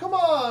 "Whoa, come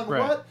on,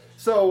 Right. what?"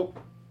 So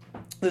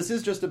this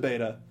is just a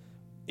beta,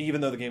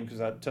 even though the game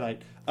comes out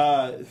tonight.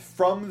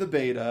 From the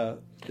beta,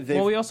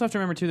 well, we also have to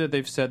remember too that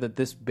they've said that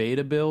this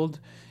beta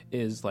build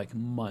is like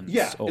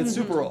months old. It's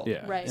super old.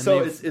 Yeah. Right. And So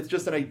it's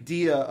just an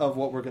idea of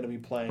what we're going to be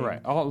playing.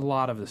 right. A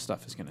lot of this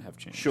stuff is going to have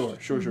changed.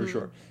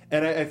 Sure.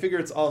 And I figure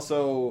it's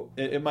also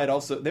they might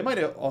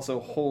also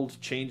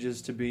hold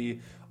changes to be,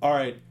 all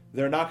right,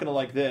 they're not going to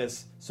like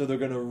this, so they're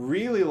going to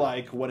really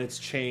like when it's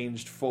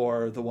changed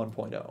for the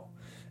 1.0.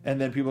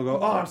 And then people go,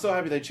 "Oh, I'm so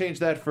happy they changed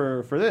that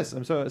for this.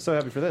 I'm so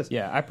happy for this."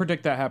 Yeah, I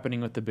predict that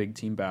happening with the big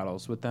team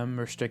battles. With them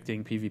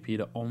restricting PvP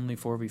to only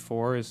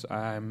 4v4s,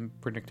 I'm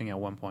predicting at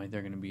one point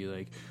they're going to be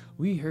like,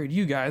 "We heard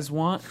you guys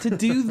want to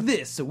do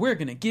this, so we're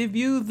going to give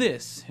you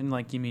this." And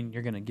like, you mean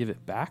you're going to give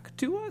it back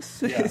to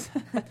us? Yeah. Yes,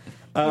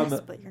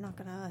 but you're not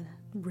gonna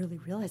really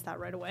realize that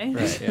right away.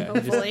 Right, yeah.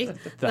 Hopefully,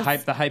 the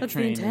hype that's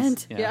train the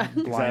intent.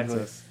 is blinds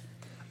Exactly.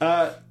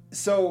 us.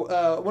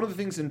 So one of the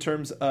things in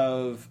terms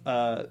of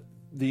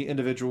the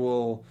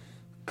individual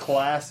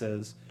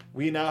classes,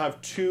 we now have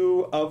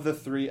 2 of the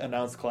 3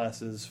 announced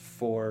classes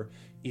for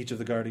each of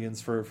the Guardians,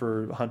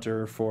 for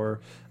Hunter, for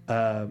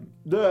why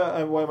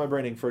am I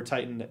braining, for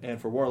Titan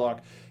and for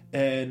Warlock,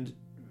 and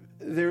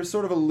they're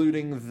sort of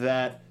alluding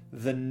that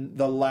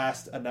the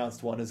last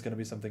announced one is going to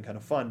be something kind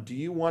of fun. Do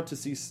you want to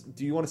see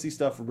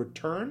stuff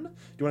return? Do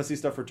you want to see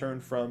stuff return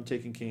from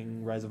Taken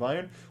King: Rise of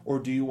Iron, or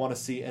do you want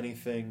to see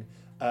anything?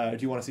 Do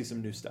you want to see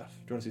some new stuff?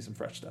 Do you want to see some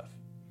fresh stuff?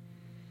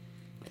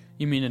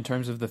 You mean in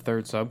terms of the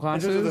third subclasses?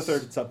 In terms of the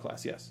third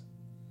subclass, yes.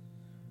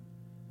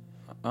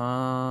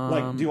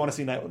 Like, do you want to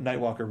see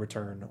Nightwalker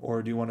return,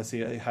 or do you want to see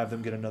have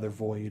them get another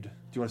Void? Do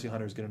you want to see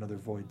Hunters get another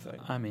Void thing?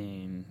 I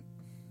mean,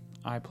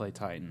 I play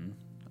Titan.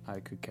 I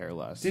could care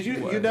less. Did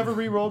you never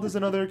re-rolled as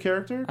another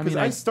character? Because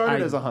I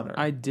started as a Hunter.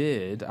 I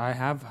did. I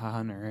have a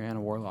Hunter and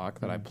a Warlock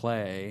that I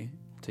play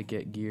to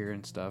get gear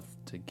and stuff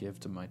to give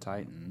to my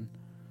Titan.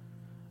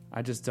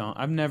 I just don't.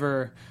 I'm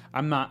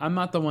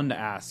not the one to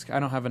ask. I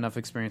don't have enough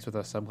experience with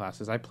those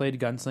subclasses. I played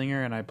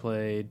Gunslinger and I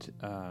played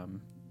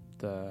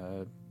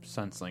the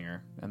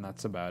Sunslinger, and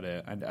that's about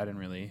it. I didn't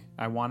really.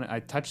 I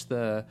touched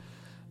the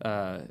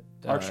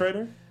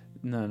Archtrader?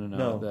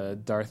 No. The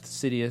Darth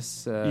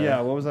Sidious.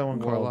 What was that one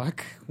called?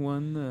 Warlock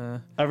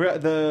one. I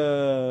read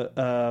the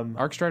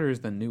Archstrider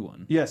is the new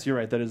one. Yes, you're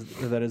right. That is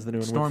the new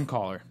one.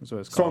 Stormcaller is what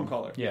it's called.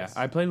 Stormcaller. Yeah, yes.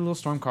 I played a little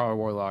Stormcaller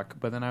Warlock,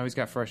 but then I always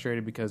got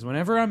frustrated because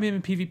whenever I'm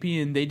in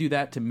PvP and they do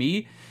that to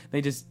me, they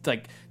just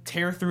like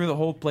tear through the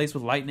whole place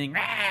with lightning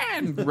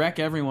and wreck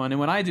everyone. And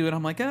when I do it,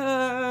 I'm like,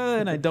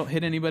 and I don't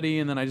hit anybody,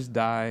 and then I just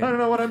die. I don't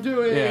know what I'm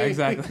doing. Yeah,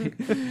 exactly.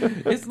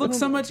 It looks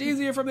so much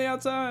easier from the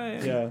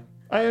outside. Yeah,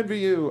 I envy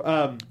you.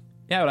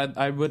 Yeah, but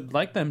I would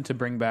like them to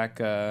bring back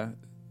the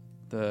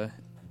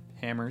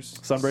hammers,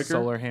 Sunbreaker?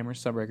 solar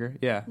hammers, Sunbreaker.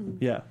 Yeah,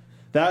 Yeah,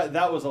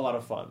 that was a lot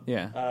of fun.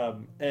 Yeah.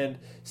 And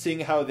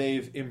seeing how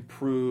they've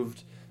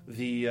improved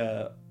the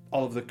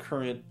all of the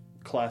current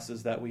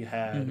classes that we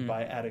had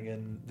by adding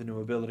in the new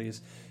abilities,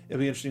 it'll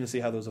be interesting to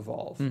see how those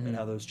evolve and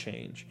how those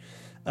change.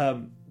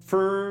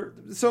 For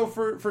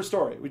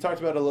story, we talked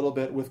about it a little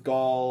bit with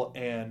Gaul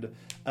and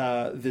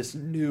this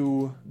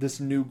new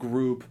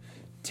group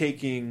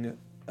taking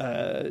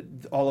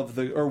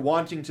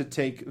wanting to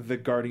take the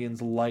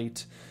Guardian's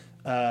light,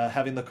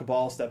 having the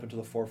Cabal step into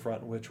the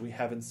forefront, which we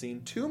haven't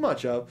seen too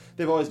much of.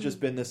 They've always just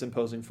been this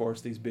imposing force,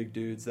 these big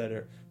dudes that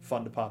are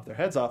fun to pop their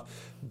heads off.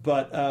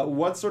 But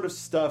what sort of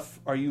stuff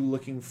are you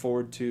looking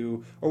forward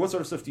to, or what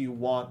sort of stuff do you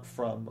want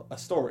from a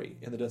story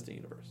in the Destiny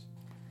universe?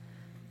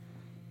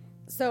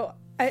 So,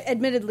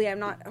 admittedly, I'm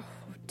not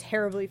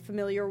terribly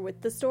familiar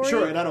with the story.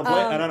 Sure, and I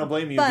don't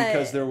blame you but-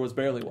 because there was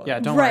barely one. yeah.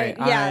 Don't Right,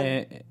 worry. yeah,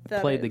 I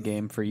that played the is.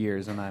 game for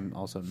years, and I'm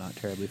also not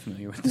terribly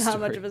familiar with the Not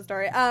story. much of a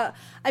story. I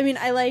mean,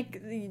 I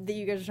like that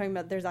you guys are talking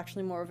about there's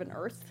actually more of an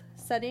Earth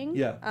setting.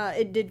 Yeah.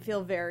 It did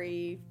feel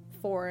very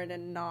foreign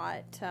and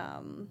not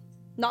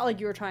like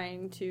you were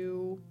trying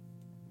to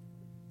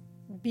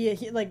be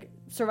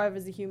survive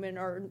as a human,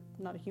 or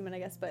not a human, I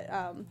guess, but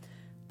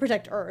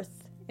protect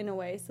Earth in a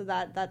way. So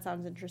that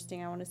sounds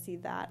interesting. I want to see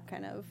that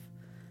kind of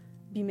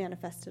be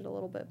manifested a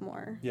little bit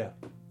more. Yeah.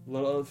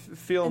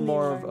 Feel In the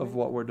more of environment.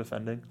 what we're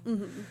defending.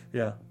 Mm-hmm.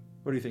 Yeah.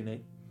 What do you think,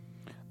 Nate?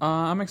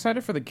 I'm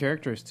excited for the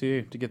characters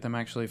too, to get them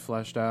actually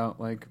fleshed out.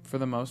 Like for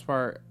the most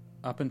part,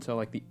 up until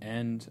like the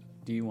end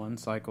D1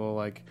 cycle,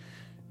 like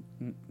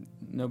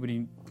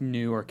nobody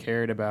knew or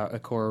cared about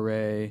Akora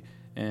Ray.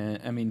 And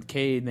I mean,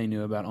 Cade they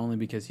knew about only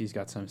because he's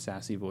got some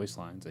sassy voice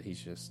lines that he's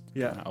just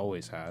kinda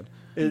always had.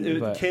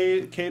 But-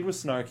 Cade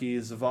was snarky,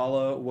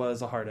 Zavala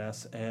was a hard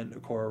ass, and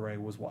Akora Ray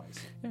was wise.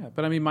 Yeah,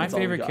 but I mean, my That's all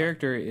we favorite got.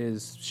 character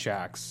is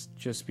Shaxx,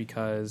 just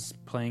because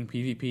playing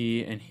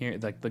PvP and hear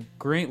like the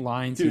great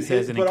lines he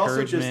says and but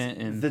also just encouragement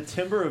and the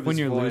timbre of when his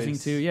you're voice. losing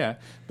to, yeah.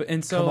 But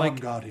and so Come like on,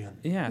 Guardian.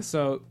 yeah,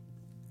 so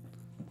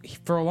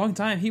for a long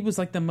time he was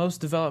like the most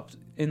developed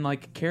and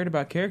like cared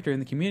about character in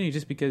the community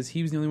just because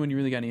he was the only one you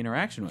really got any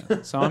interaction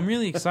with. So I'm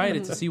really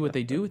excited to see what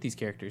they do with these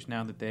characters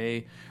now that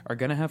they are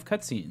going to have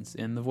cutscenes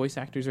and the voice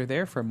actors are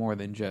there for more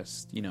than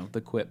just,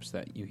 the quips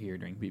that you hear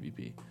during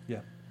PvP. Yeah.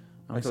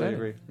 I'm I totally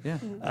excited.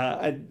 agree.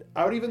 Yeah.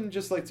 I would even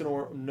just like to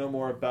know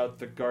more about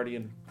the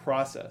Guardian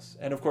process,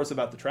 and of course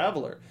about the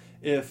Traveler.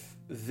 If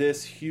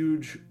this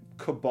huge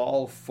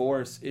Cabal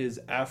force is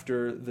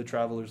after the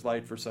Traveler's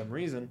light for some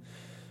reason,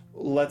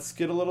 let's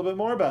get a little bit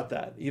more about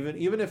that.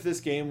 Even if this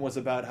game was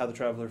about how the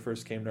Traveler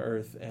first came to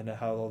Earth and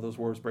how all those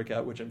wars break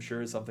out, which I'm sure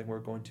is something we're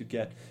going to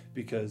get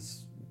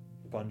because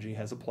Bungie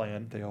has a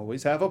plan. They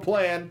always have a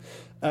plan.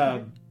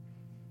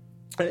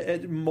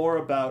 More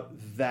about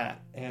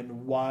that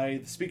and why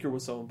the speaker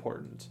was so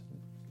important.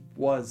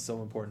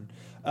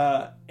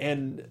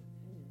 And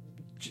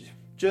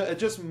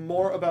just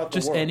more about the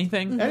Just world.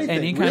 anything, Anything,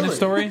 any kind of really.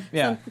 story.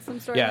 Yeah, Some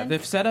storyline. yeah. The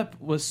setup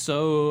was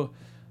so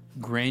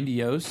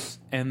grandiose,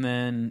 and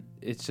then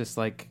it's just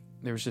like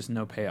there was just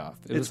no payoff.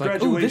 It It's was like, oh,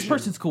 this graduation.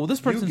 person's cool. This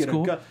You person's get a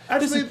cool. gun.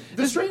 Actually, This is-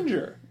 the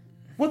stranger.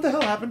 What the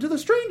hell happened to the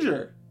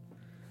stranger?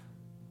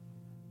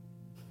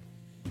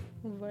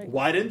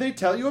 Why didn't they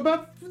tell you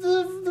about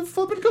the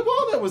flippin'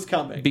 Cabal that was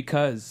coming?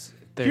 because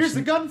Here's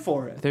the gun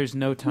for it. There's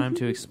no time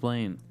to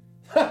explain.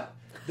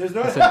 There's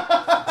no. It's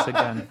a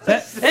gun.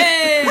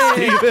 Hey,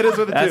 It is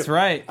what it that's is.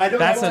 right. I don't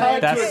That's have time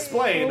to that's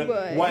explain Oh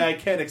boy. why I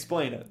can't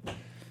explain it. yeah,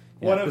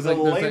 One of there's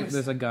the lamest.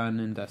 there's a gun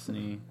in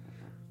Destiny.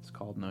 It's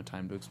called No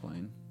Time to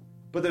Explain.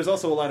 But there's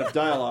also a line of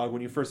dialogue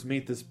when you first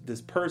meet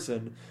this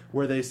person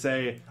where they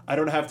say, "I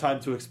don't have time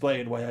to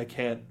explain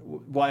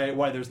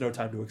why there's no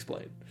time to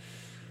explain."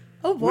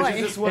 Oh boy. Which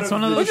is just It's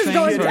one of the those We're just things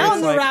going where down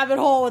it's the like- rabbit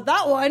hole with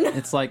that one.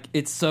 It's like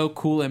it's so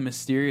cool and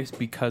mysterious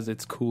because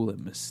it's cool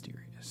and mysterious.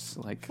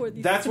 Like For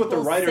the That's what the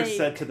simple writers sake.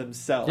 said to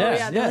themselves. Yeah, Oh,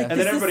 yeah, they're yeah. like, And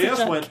this then is everybody such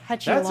else a went,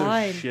 catchy "That's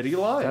line. a shitty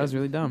line." that was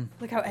really dumb.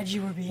 Look how edgy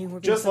we're being. We're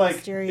being Just so like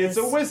mysterious.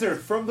 it's a wizard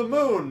from the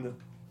moon.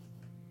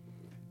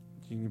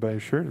 You can buy a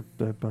shirt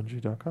at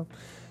Bungie.com.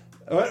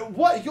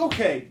 What?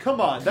 Okay, come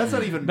on. That's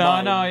not even No,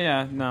 mine. no,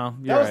 yeah, no.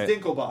 You're That was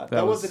right. Dinklebot.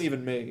 That was- wasn't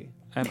even me.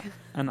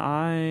 And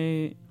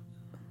I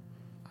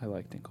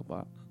like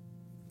Dinklebot.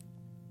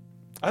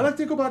 I like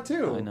Dinklebot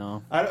too. I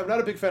know. I'm not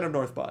a big fan of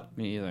Northbot.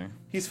 Me either.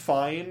 He's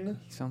fine.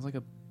 He sounds like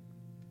a...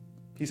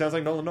 He sounds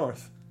like Nolan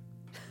North.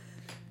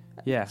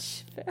 Yeah.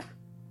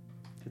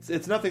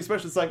 It's nothing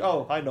special. It's like,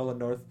 oh, hi, Nolan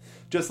North.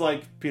 Just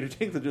like Peter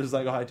Dinklage is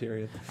like, oh, hi,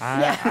 Tyrion.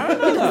 I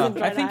don't know.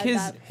 Enjoyed I think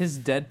that. his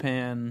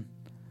deadpan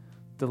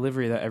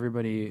delivery that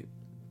everybody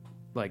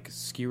like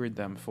skewered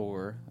them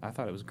for, I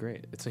thought it was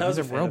great. It's like I he's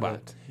was a fan of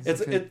robot.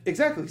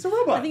 Exactly. He's a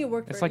robot. I think it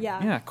worked It's for like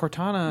yeah.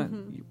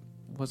 Cortana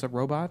was a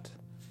robot.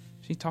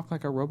 She talked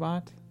like a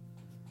robot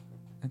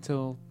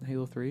until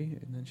Halo 3,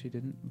 and then she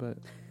didn't. But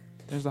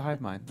there's the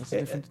hive mind. That's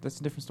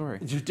a different story.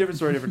 Different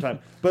story, different time.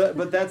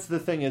 But that's the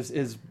thing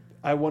is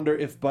I wonder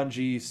if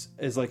Bungie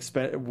is like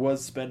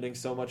was spending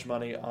so much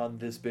money on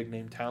this big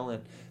name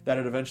talent that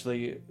it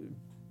eventually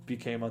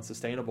became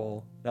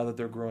unsustainable. Now that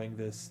they're growing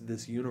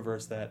this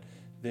universe, that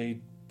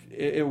maybe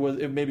it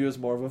was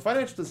more of a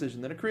financial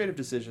decision than a creative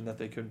decision that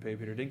they couldn't pay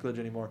Peter Dinklage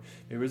anymore.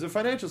 Maybe it was a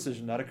financial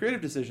decision, not a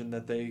creative decision,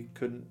 that they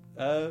couldn't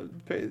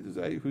pay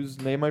whose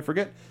name I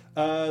forget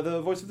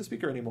the voice of the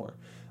speaker anymore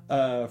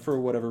for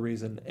whatever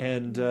reason.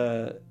 And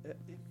who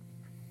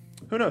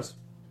knows?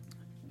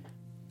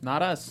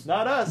 Not us.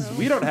 Not us.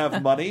 We don't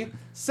have money.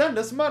 Send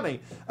us money.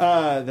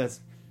 That's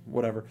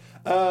whatever.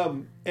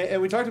 And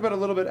we talked about it a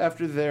little bit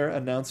after their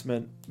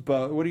announcement.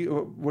 But what are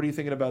you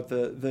thinking about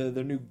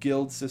the new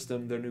guild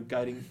system, their new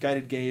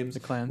guided games, the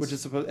clans, which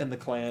is and the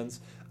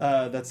clans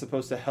that's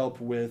supposed to help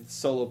with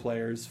solo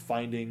players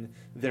finding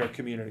their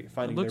community,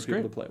 finding their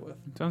people to play with.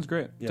 Sounds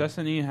great. Yeah.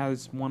 Destiny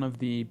has one of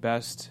the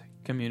best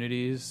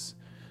communities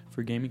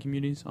for gaming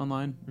communities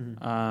online.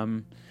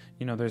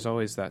 Mm-hmm. There's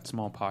always that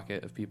small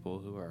pocket of people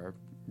who are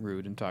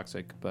rude and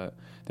toxic, but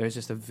there's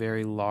just a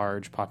very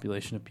large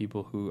population of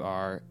people who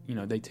are,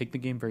 they take the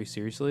game very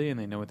seriously and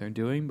they know what they're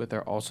doing, but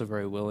they're also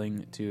very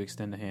willing to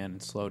extend a hand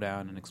and slow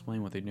down and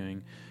explain what they're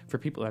doing for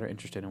people that are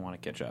interested and want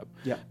to catch up.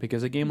 Yeah.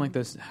 Because a game like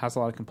this has a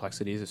lot of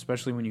complexities,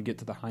 especially when you get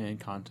to the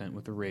high-end content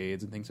with the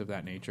raids and things of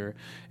that nature.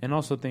 And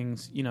also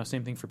things,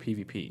 same thing for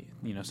PvP.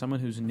 Someone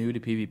who's new to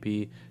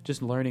PvP,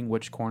 just learning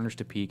which corners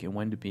to peek and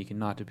when to peek and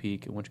not to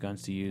peek and which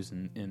guns to use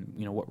and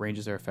what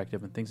ranges are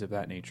effective and things of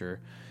that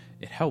nature.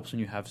 It helps when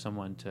you have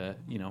someone to,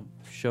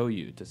 show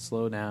you, to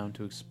slow down,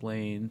 to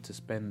explain, to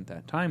spend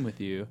that time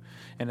with you.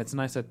 And it's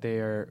nice that they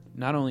are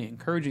not only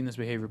encouraging this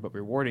behavior, but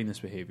rewarding this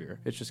behavior.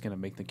 It's just going to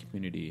make the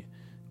community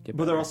get better.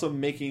 But they're also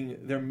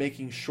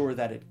making sure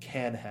that it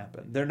can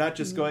happen. They're not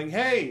just going,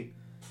 hey,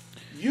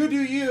 you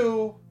do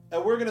you,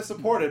 and we're going to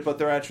support it, but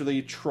they're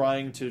actually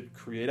trying to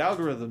create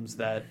algorithms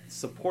that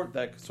support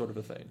that sort of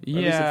a thing. Or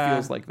at least it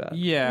feels like that.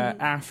 Yeah,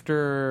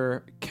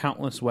 after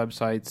countless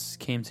websites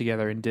came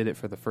together and did it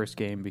for the first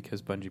game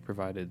because Bungie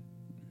provided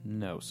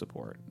no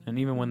support. And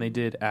even when they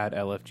did add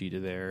LFG to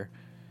their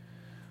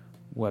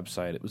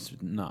website, it was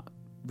not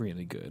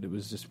really good. It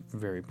was just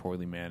very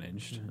poorly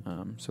managed.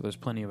 So there's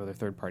plenty of other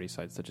third-party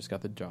sites that just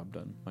got the job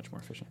done much more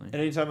efficiently.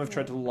 And anytime I've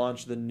tried to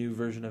launch the new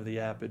version of the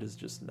app, it has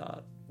just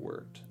not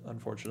worked,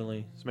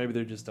 unfortunately. So maybe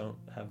they just don't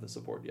have the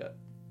support yet.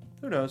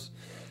 Who knows?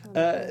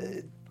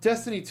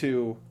 Destiny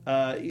 2,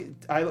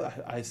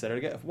 I said it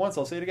again. Once,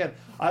 I'll say it again.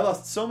 I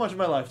lost so much of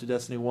my life to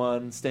Destiny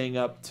 1, staying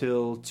up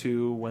till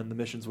 2 when the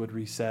missions would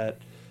reset,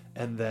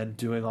 and then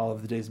doing all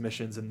of the day's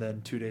missions, and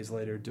then 2 days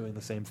later doing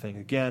the same thing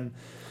again.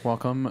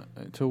 Welcome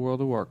to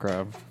World of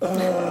Warcraft.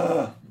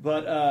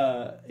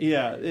 But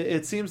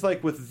it seems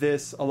like with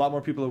this, a lot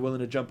more people are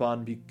willing to jump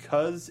on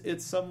because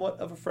it's somewhat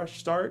of a fresh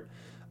start.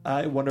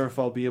 I wonder if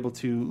I'll be able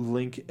to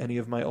link any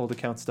of my old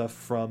account stuff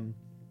from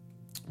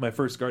my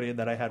first Guardian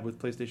that I had with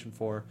PlayStation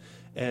 4,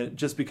 and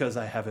just because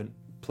I haven't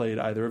played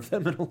either of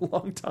them in a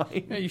long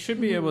time. Yeah, you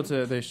should be able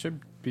to. They should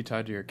be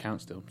tied to your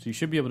account still, so you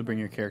should be able to bring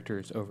your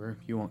characters over.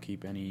 You won't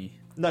keep any.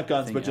 Not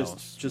guns, but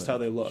just how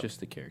they look. Just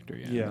the character,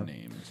 yeah. The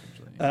name,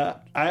 essentially.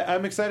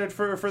 I'm excited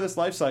for this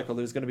life cycle.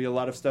 There's going to be a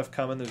lot of stuff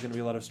coming. There's going to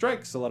be a lot of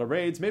strikes, a lot of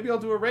raids. Maybe I'll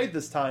do a raid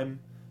this time.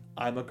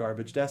 I'm a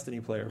garbage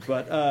Destiny player,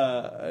 but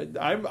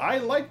I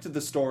liked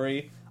the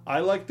story.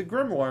 I liked the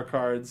Grimoire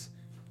cards.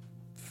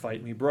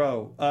 Fight me,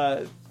 bro.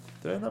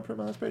 Did I not print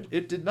my last page?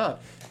 It did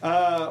not.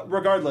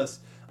 Regardless,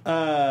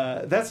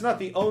 that's not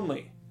the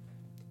only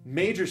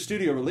major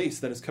studio release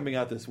that is coming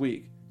out this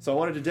week. So I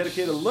wanted to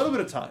dedicate a little bit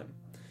of time.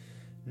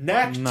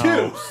 Knack 2.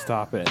 No,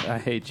 stop it. I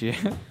hate you.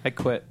 I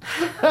quit.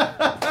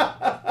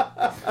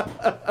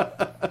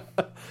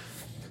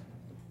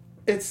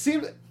 It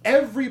seems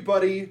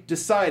everybody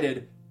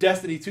decided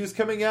Destiny 2 is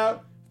coming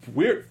out.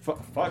 Weird.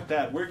 Fuck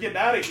that. We're getting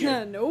out of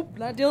here. Nope,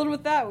 not dealing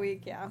with that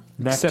week, yeah.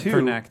 Except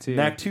for Knack 2.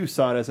 Knack 2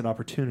 saw it as an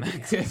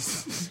opportunity.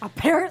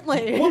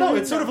 Apparently. Well, no,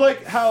 it's sort of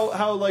like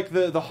how like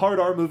the hard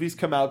R movies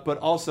come out, but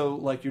also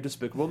like your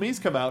Despicable Me's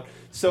come out.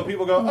 So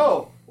people go,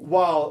 oh,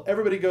 while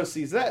everybody goes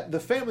sees that, the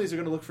families are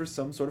going to look for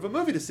some sort of a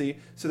movie to see,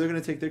 so they're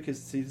going to take their kids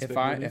to see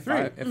Despicable Me 3.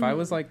 If I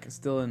was like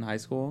still in high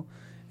school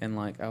And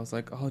like I was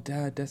like, "Oh,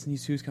 Dad, Destiny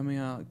 2 is coming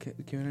out.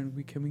 Can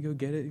we go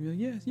get it?" He'd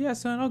be like, "Yeah,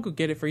 son, I'll go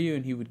get it for you."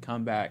 And he would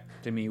come back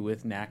to me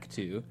with Knack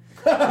 2.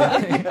 They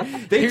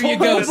Here told you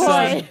go, me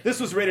son.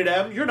 this was rated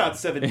M. You're not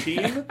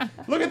 17.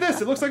 Look at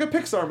this. It looks like a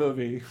Pixar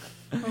movie.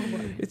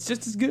 It's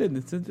just as good.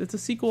 It's a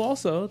sequel.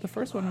 Also, the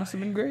first one must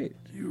have been great.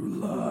 You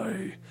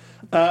lie.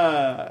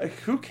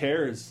 Who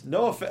cares?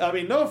 No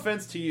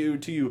offense to you,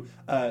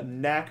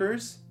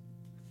 knackers.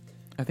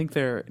 I think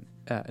they're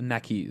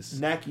Knackies.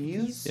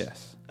 Knackies.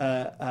 Yes.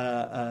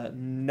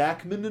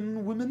 Knackmen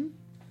and women.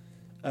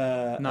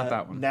 Not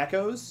that one.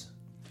 Knackos.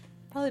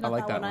 Probably not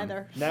like that that one one.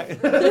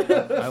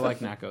 either. I like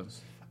Knackos.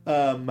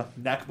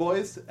 Knack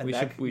boys and We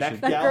knack should.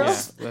 Knack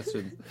gals. girls. Yeah,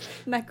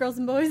 that's Neck girls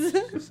and boys.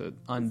 it's an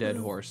undead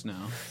horse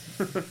now.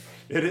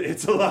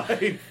 It's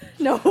alive.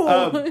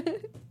 No.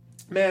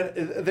 Man,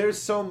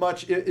 there's so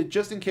much.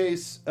 Just in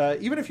case,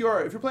 even if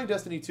you're playing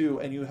Destiny 2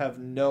 and you have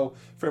no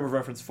frame of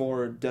reference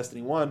for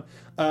Destiny 1,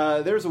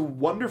 there's a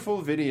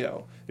wonderful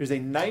video. There's a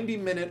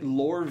 90-minute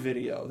lore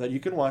video that you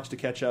can watch to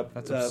catch up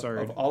That's absurd.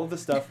 of all of the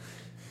stuff.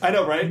 I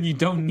know, right? You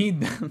don't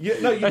need them.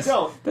 No, you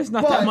don't. There's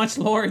not But- that much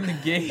lore in the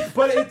game.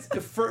 But it's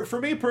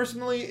for me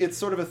personally, it's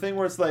sort of a thing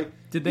where it's like,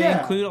 Did they yeah,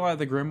 include a lot of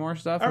the Grimoire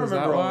stuff? I Is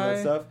remember that all why?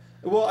 that stuff.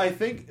 Well, I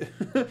think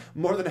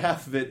more than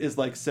half of it is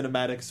like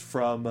cinematics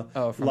from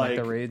From like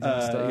the raids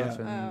and stuff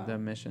yeah. and the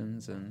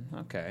missions and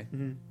okay.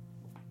 Mhm.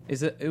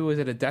 Was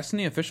it a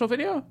Destiny official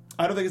video?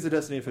 I don't think it's a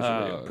Destiny official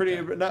Oh,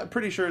 video.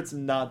 Pretty sure it's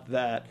not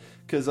that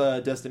because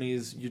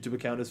Destiny's YouTube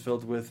account is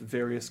filled with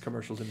various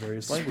commercials in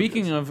various languages.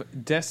 Speaking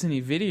of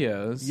Destiny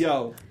videos,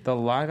 yo, the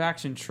live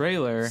action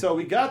trailer. so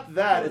we got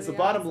that. It's the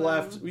bottom awesome.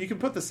 left. You can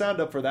put the sound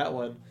up for that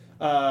one.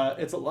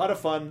 It's a lot of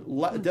fun.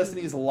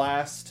 Destiny's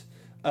last.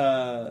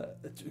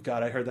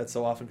 God, I heard that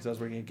so often because I was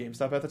working at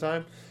GameStop at the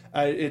time.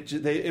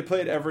 It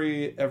played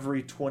every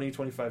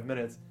 20-25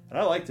 minutes, and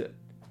I liked it.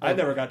 I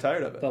never got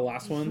tired of it.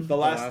 last one, The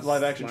last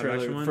live action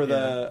trailer one? for Yeah.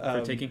 the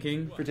for Taken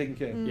King. For Taken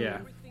King. Yeah,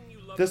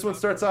 This one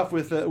starts off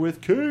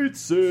with Kate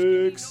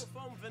Six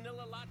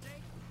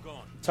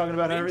talking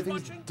about how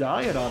everything's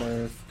dying on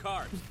Earth.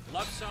 Cars,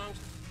 love songs,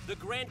 the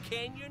Grand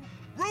Canyon,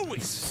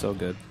 ruined. so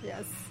good.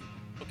 Yes.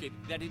 Okay,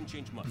 that didn't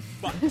change much.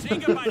 But say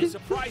goodbye to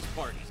surprise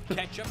parties,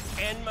 ketchup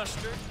and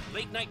mustard,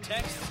 late night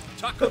texts,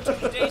 Taco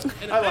Tuesdays, and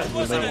if I like that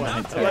wasn't this.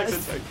 enough, I like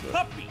this text.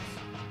 puppies.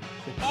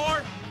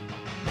 Or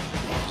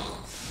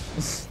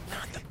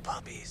not the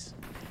puppies.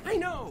 I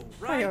know,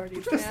 right?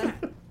 Priorities, What's man.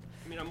 that?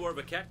 I mean, I'm more of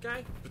a cat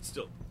guy, but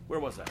still, where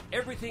was I?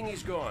 Everything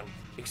is gone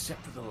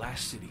except for the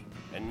last city.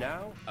 And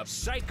now, a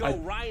psycho I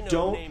rhino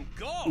don't named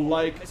Go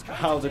like has come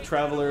how to the take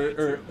Traveler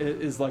down our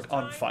is like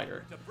on Time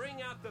fire. to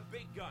bring out the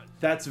big gun.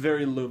 That's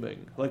very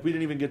looming. Like we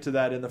didn't even get to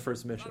that in the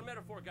first Not mission. a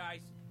metaphor, guys.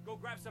 Go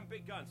grab some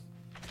big guns.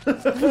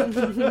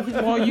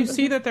 Well, you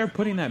see that they're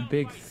putting that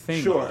big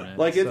thing Sure, on it.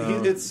 like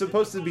so- it's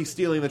supposed to be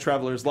stealing the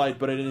Traveler's light,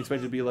 but I didn't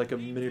expect it to be like a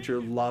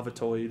miniature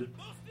lavatoid.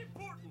 Most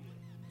importantly,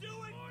 do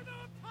it for the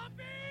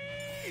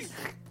puppies.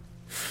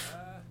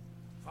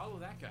 Follow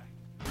that guy.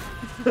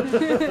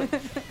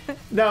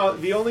 Now,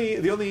 the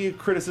only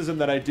criticism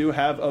that I do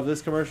have of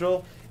this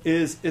commercial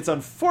is it's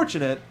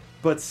unfortunate,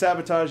 but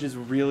sabotage is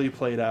really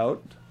played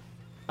out.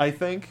 I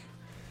think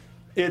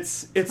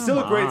it's still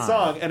a great on.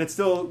 song and it's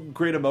still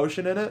great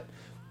emotion in it,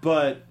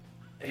 but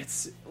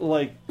it's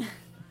like,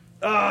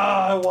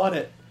 I want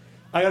it.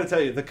 I got to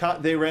tell you,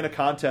 they ran a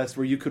contest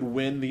where you could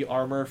win the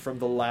armor from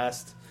the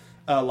last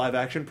live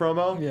action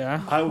promo.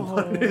 Yeah. I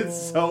wanted it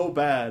so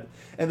bad,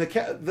 and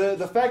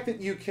the fact that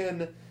you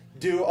can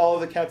do all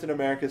of the Captain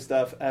America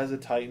stuff as a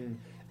Titan,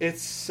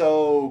 it's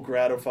so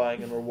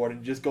gratifying and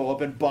rewarding. Just go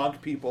up and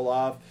bonk people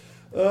off.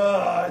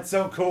 It's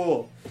so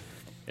cool.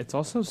 It's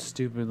also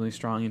stupidly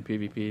strong in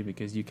PvP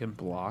because you can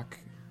block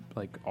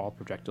like all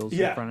projectiles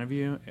Yeah. in front of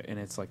you, and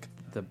it's like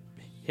the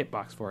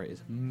hitbox for it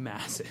is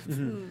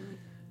massive.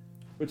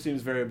 Which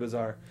seems very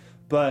bizarre.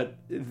 But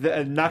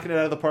knocking it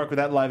out of the park with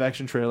that live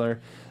action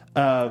trailer.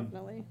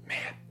 Definitely.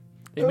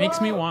 It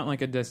makes me want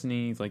like a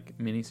Destiny like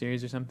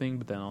miniseries or something,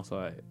 but then also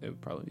it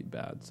would probably be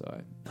bad,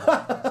 so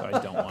I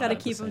don't want. Gotta it at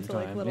keep the them same to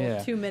like time. little yeah.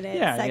 2-minute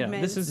Yeah,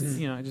 segments. this is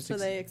just so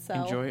they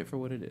excel. enjoy it for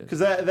what it is. Because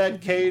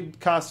that Cade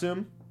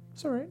costume,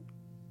 it's all right.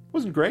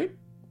 Wasn't great.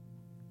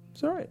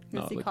 It's all right. You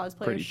see it looked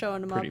cosplayers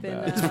showing them up pretty in.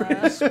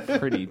 bad. It's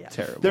pretty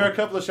terrible. There are a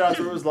couple of shots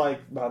where it was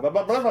like, blah, blah,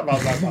 blah, blah, blah,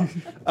 blah,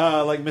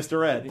 blah, like Mr. They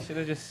Red. should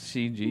have just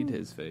CG'd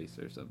his face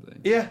or something.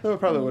 Yeah, that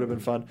probably would have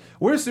been fun.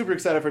 We're super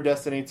excited for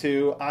Destiny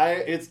 2.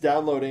 It's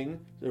downloading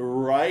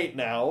right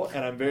now,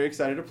 and I'm very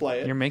excited to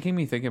play it. You're making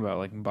me think about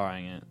like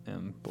buying it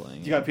and playing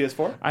You it. got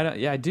PS4? I don't.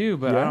 Yeah, I do,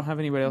 but Yeah? I don't have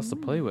anybody else to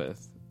play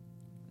with.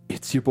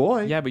 It's your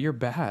boy. Yeah, but you're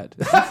bad.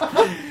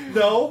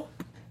 No.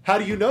 How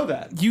do you know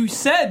that? You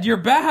said you're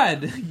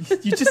bad.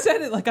 You just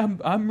said it like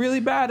I'm really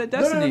bad at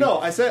Destiny. No.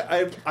 I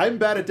said I'm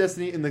bad at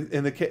Destiny in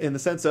the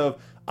sense of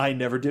I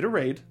never did a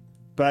raid,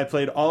 but but I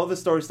played all of the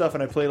story stuff,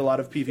 and I played a lot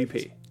of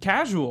PvP.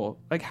 Casual.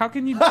 Like, how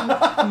can you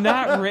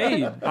not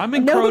raid? I'm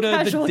in No Crota the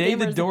casual day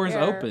the gamers doors here.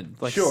 open.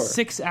 Like, Sure.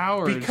 6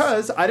 hours.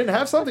 Because I didn't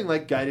have something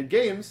like Guided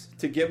Games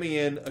to get me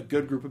in a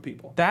good group of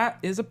people. That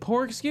is a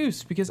poor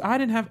excuse, because I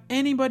didn't have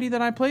anybody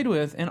that I played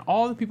with, and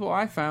all the people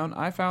I found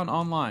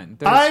online.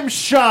 I'm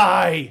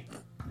shy!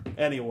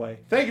 Anyway,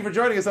 thank you for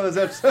joining us on this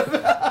episode.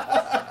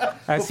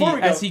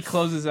 As he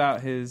closes out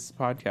his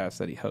podcast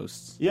that he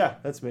hosts. Yeah,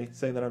 that's me,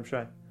 saying that I'm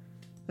shy.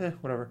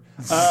 Whatever.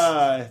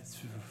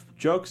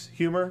 Jokes,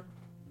 humor,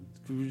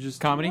 just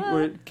Comedy?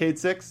 We're at Cade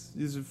 6.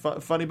 He's a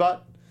funny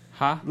bot.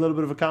 Huh? A little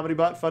bit of a comedy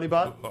bot, funny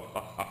bot.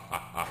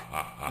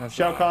 That's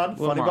Shao Kahn, a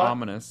little funny more bot.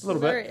 ominous. A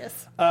little bit.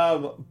 Hilarious.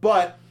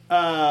 But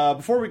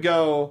before we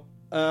go,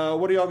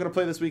 what are y'all going to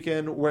play this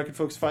weekend? Where can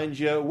folks find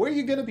you? Where are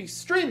you going to be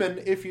streaming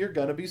if you're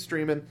going to be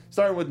streaming?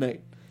 Starting with Nate.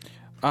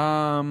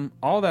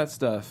 All that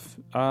stuff.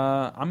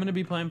 I'm going to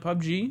be playing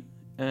PUBG,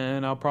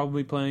 and I'll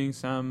probably be playing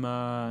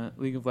some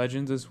League of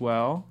Legends as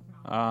well.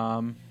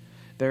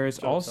 There is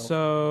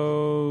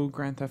also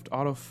Grand Theft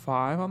Auto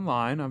 5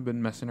 online. I've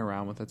been messing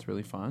around with. That's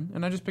really fun.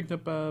 And I just picked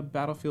up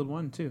Battlefield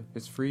 1 too.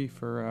 It's free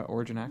for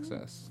Origin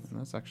Access, and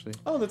that's actually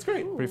That's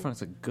great. pretty fun.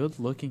 It's a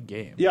good-looking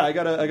game. Yeah, I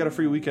got a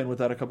free weekend with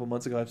that a couple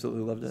months ago. I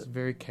absolutely loved It's it.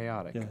 very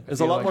chaotic. Yeah, I it's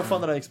a feel lot like more I'm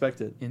fun than I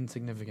expected.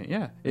 insignificant.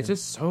 Yeah, it's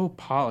just so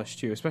polished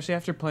too. Especially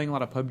after playing a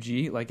lot of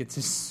PUBG, like it's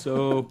just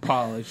so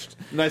polished.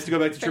 Nice to go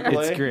back to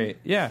AAA. It's great.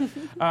 Yeah,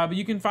 but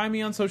you can find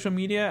me on social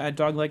media at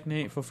Dog Like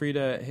Nate. Feel free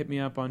to hit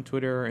me up on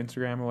Twitter or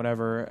Instagram or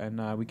whatever,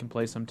 and we can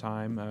play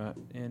sometime.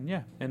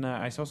 And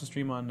I also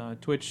stream on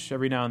Twitch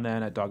every now and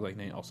then at Dog Like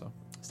Nate. Also,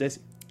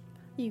 Stacey.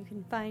 You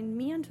can find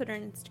me on Twitter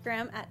and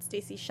Instagram at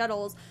Stacey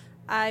Shuttles.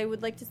 I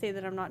would like to say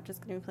that I'm not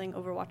just going to be playing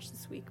Overwatch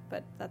this week,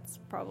 but that's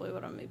probably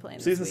what I'm going to be playing.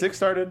 Season this week. 6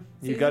 started.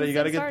 You got to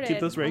keep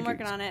those I'm rankings.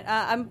 working on it.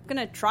 I'm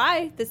gonna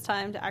try this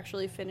time to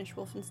actually finish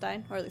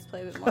Wolfenstein, or at least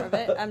play a bit more of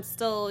it. I'm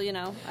still, We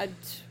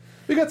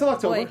got till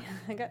October. boy,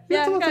 I got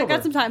till October.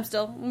 got some time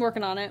still. I'm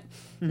working on it.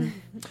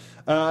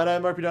 And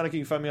I'm Mark B. Donica.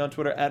 You can find me on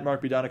Twitter at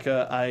Mark B.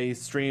 Donica. I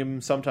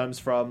stream sometimes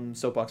from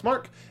Soapbox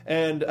Mark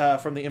and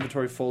from the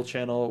Inventory Full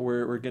channel.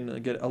 We're going to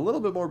get a little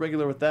bit more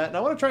regular with that. And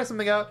I want to try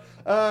something out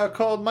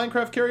called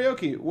Minecraft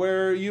Karaoke,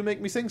 where you make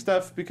me sing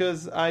stuff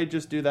because I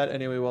just do that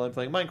anyway while I'm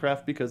playing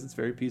Minecraft because it's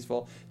very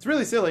peaceful. It's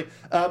really silly.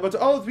 But to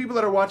all of the people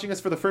that are watching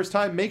us for the first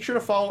time, make sure to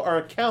follow our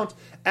account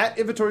at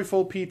Inventory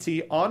Full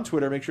PT on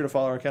Twitter. Make sure to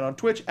follow our account on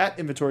Twitch at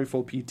Inventory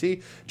Full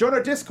PT. Join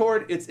our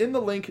Discord. It's in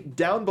the link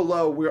down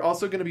below. We're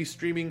also going to be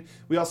streaming.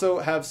 We also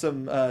have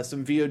some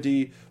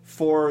VOD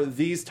for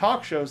these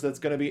talk shows that's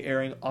going to be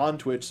airing on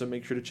Twitch, so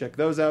make sure to check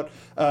those out.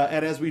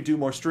 And as we do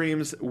more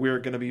streams, we're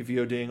going to be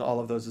VODing all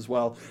of those as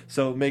well.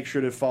 So make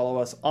sure to follow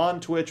us on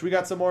Twitch. We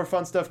got some more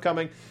fun stuff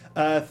coming.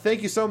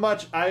 Thank you so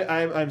much.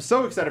 I'm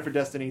so excited for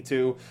Destiny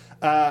 2.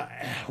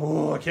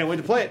 I can't wait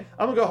to play it.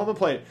 I'm going to go home and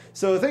play it.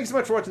 So thanks so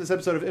much for watching this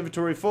episode of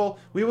Inventory Full.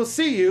 We will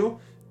see you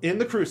in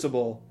the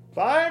Crucible.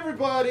 Bye,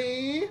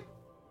 everybody!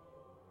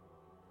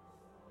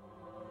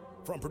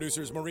 From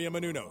producers Maria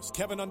Menounos,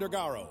 Kevin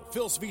Undergaro,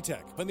 Phil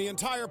Svitek, and the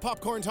entire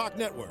Popcorn Talk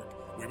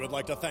Network, we would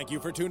like to thank you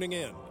for tuning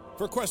in.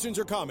 For questions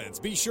or comments,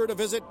 be sure to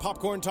visit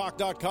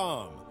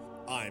popcorntalk.com.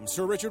 I'm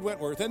Sir Richard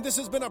Wentworth, and this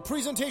has been a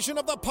presentation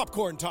of the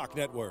Popcorn Talk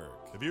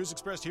Network. The views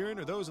expressed herein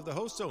are those of the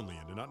hosts only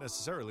and do not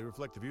necessarily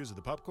reflect the views of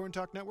the Popcorn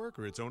Talk Network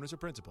or its owners or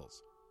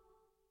principals.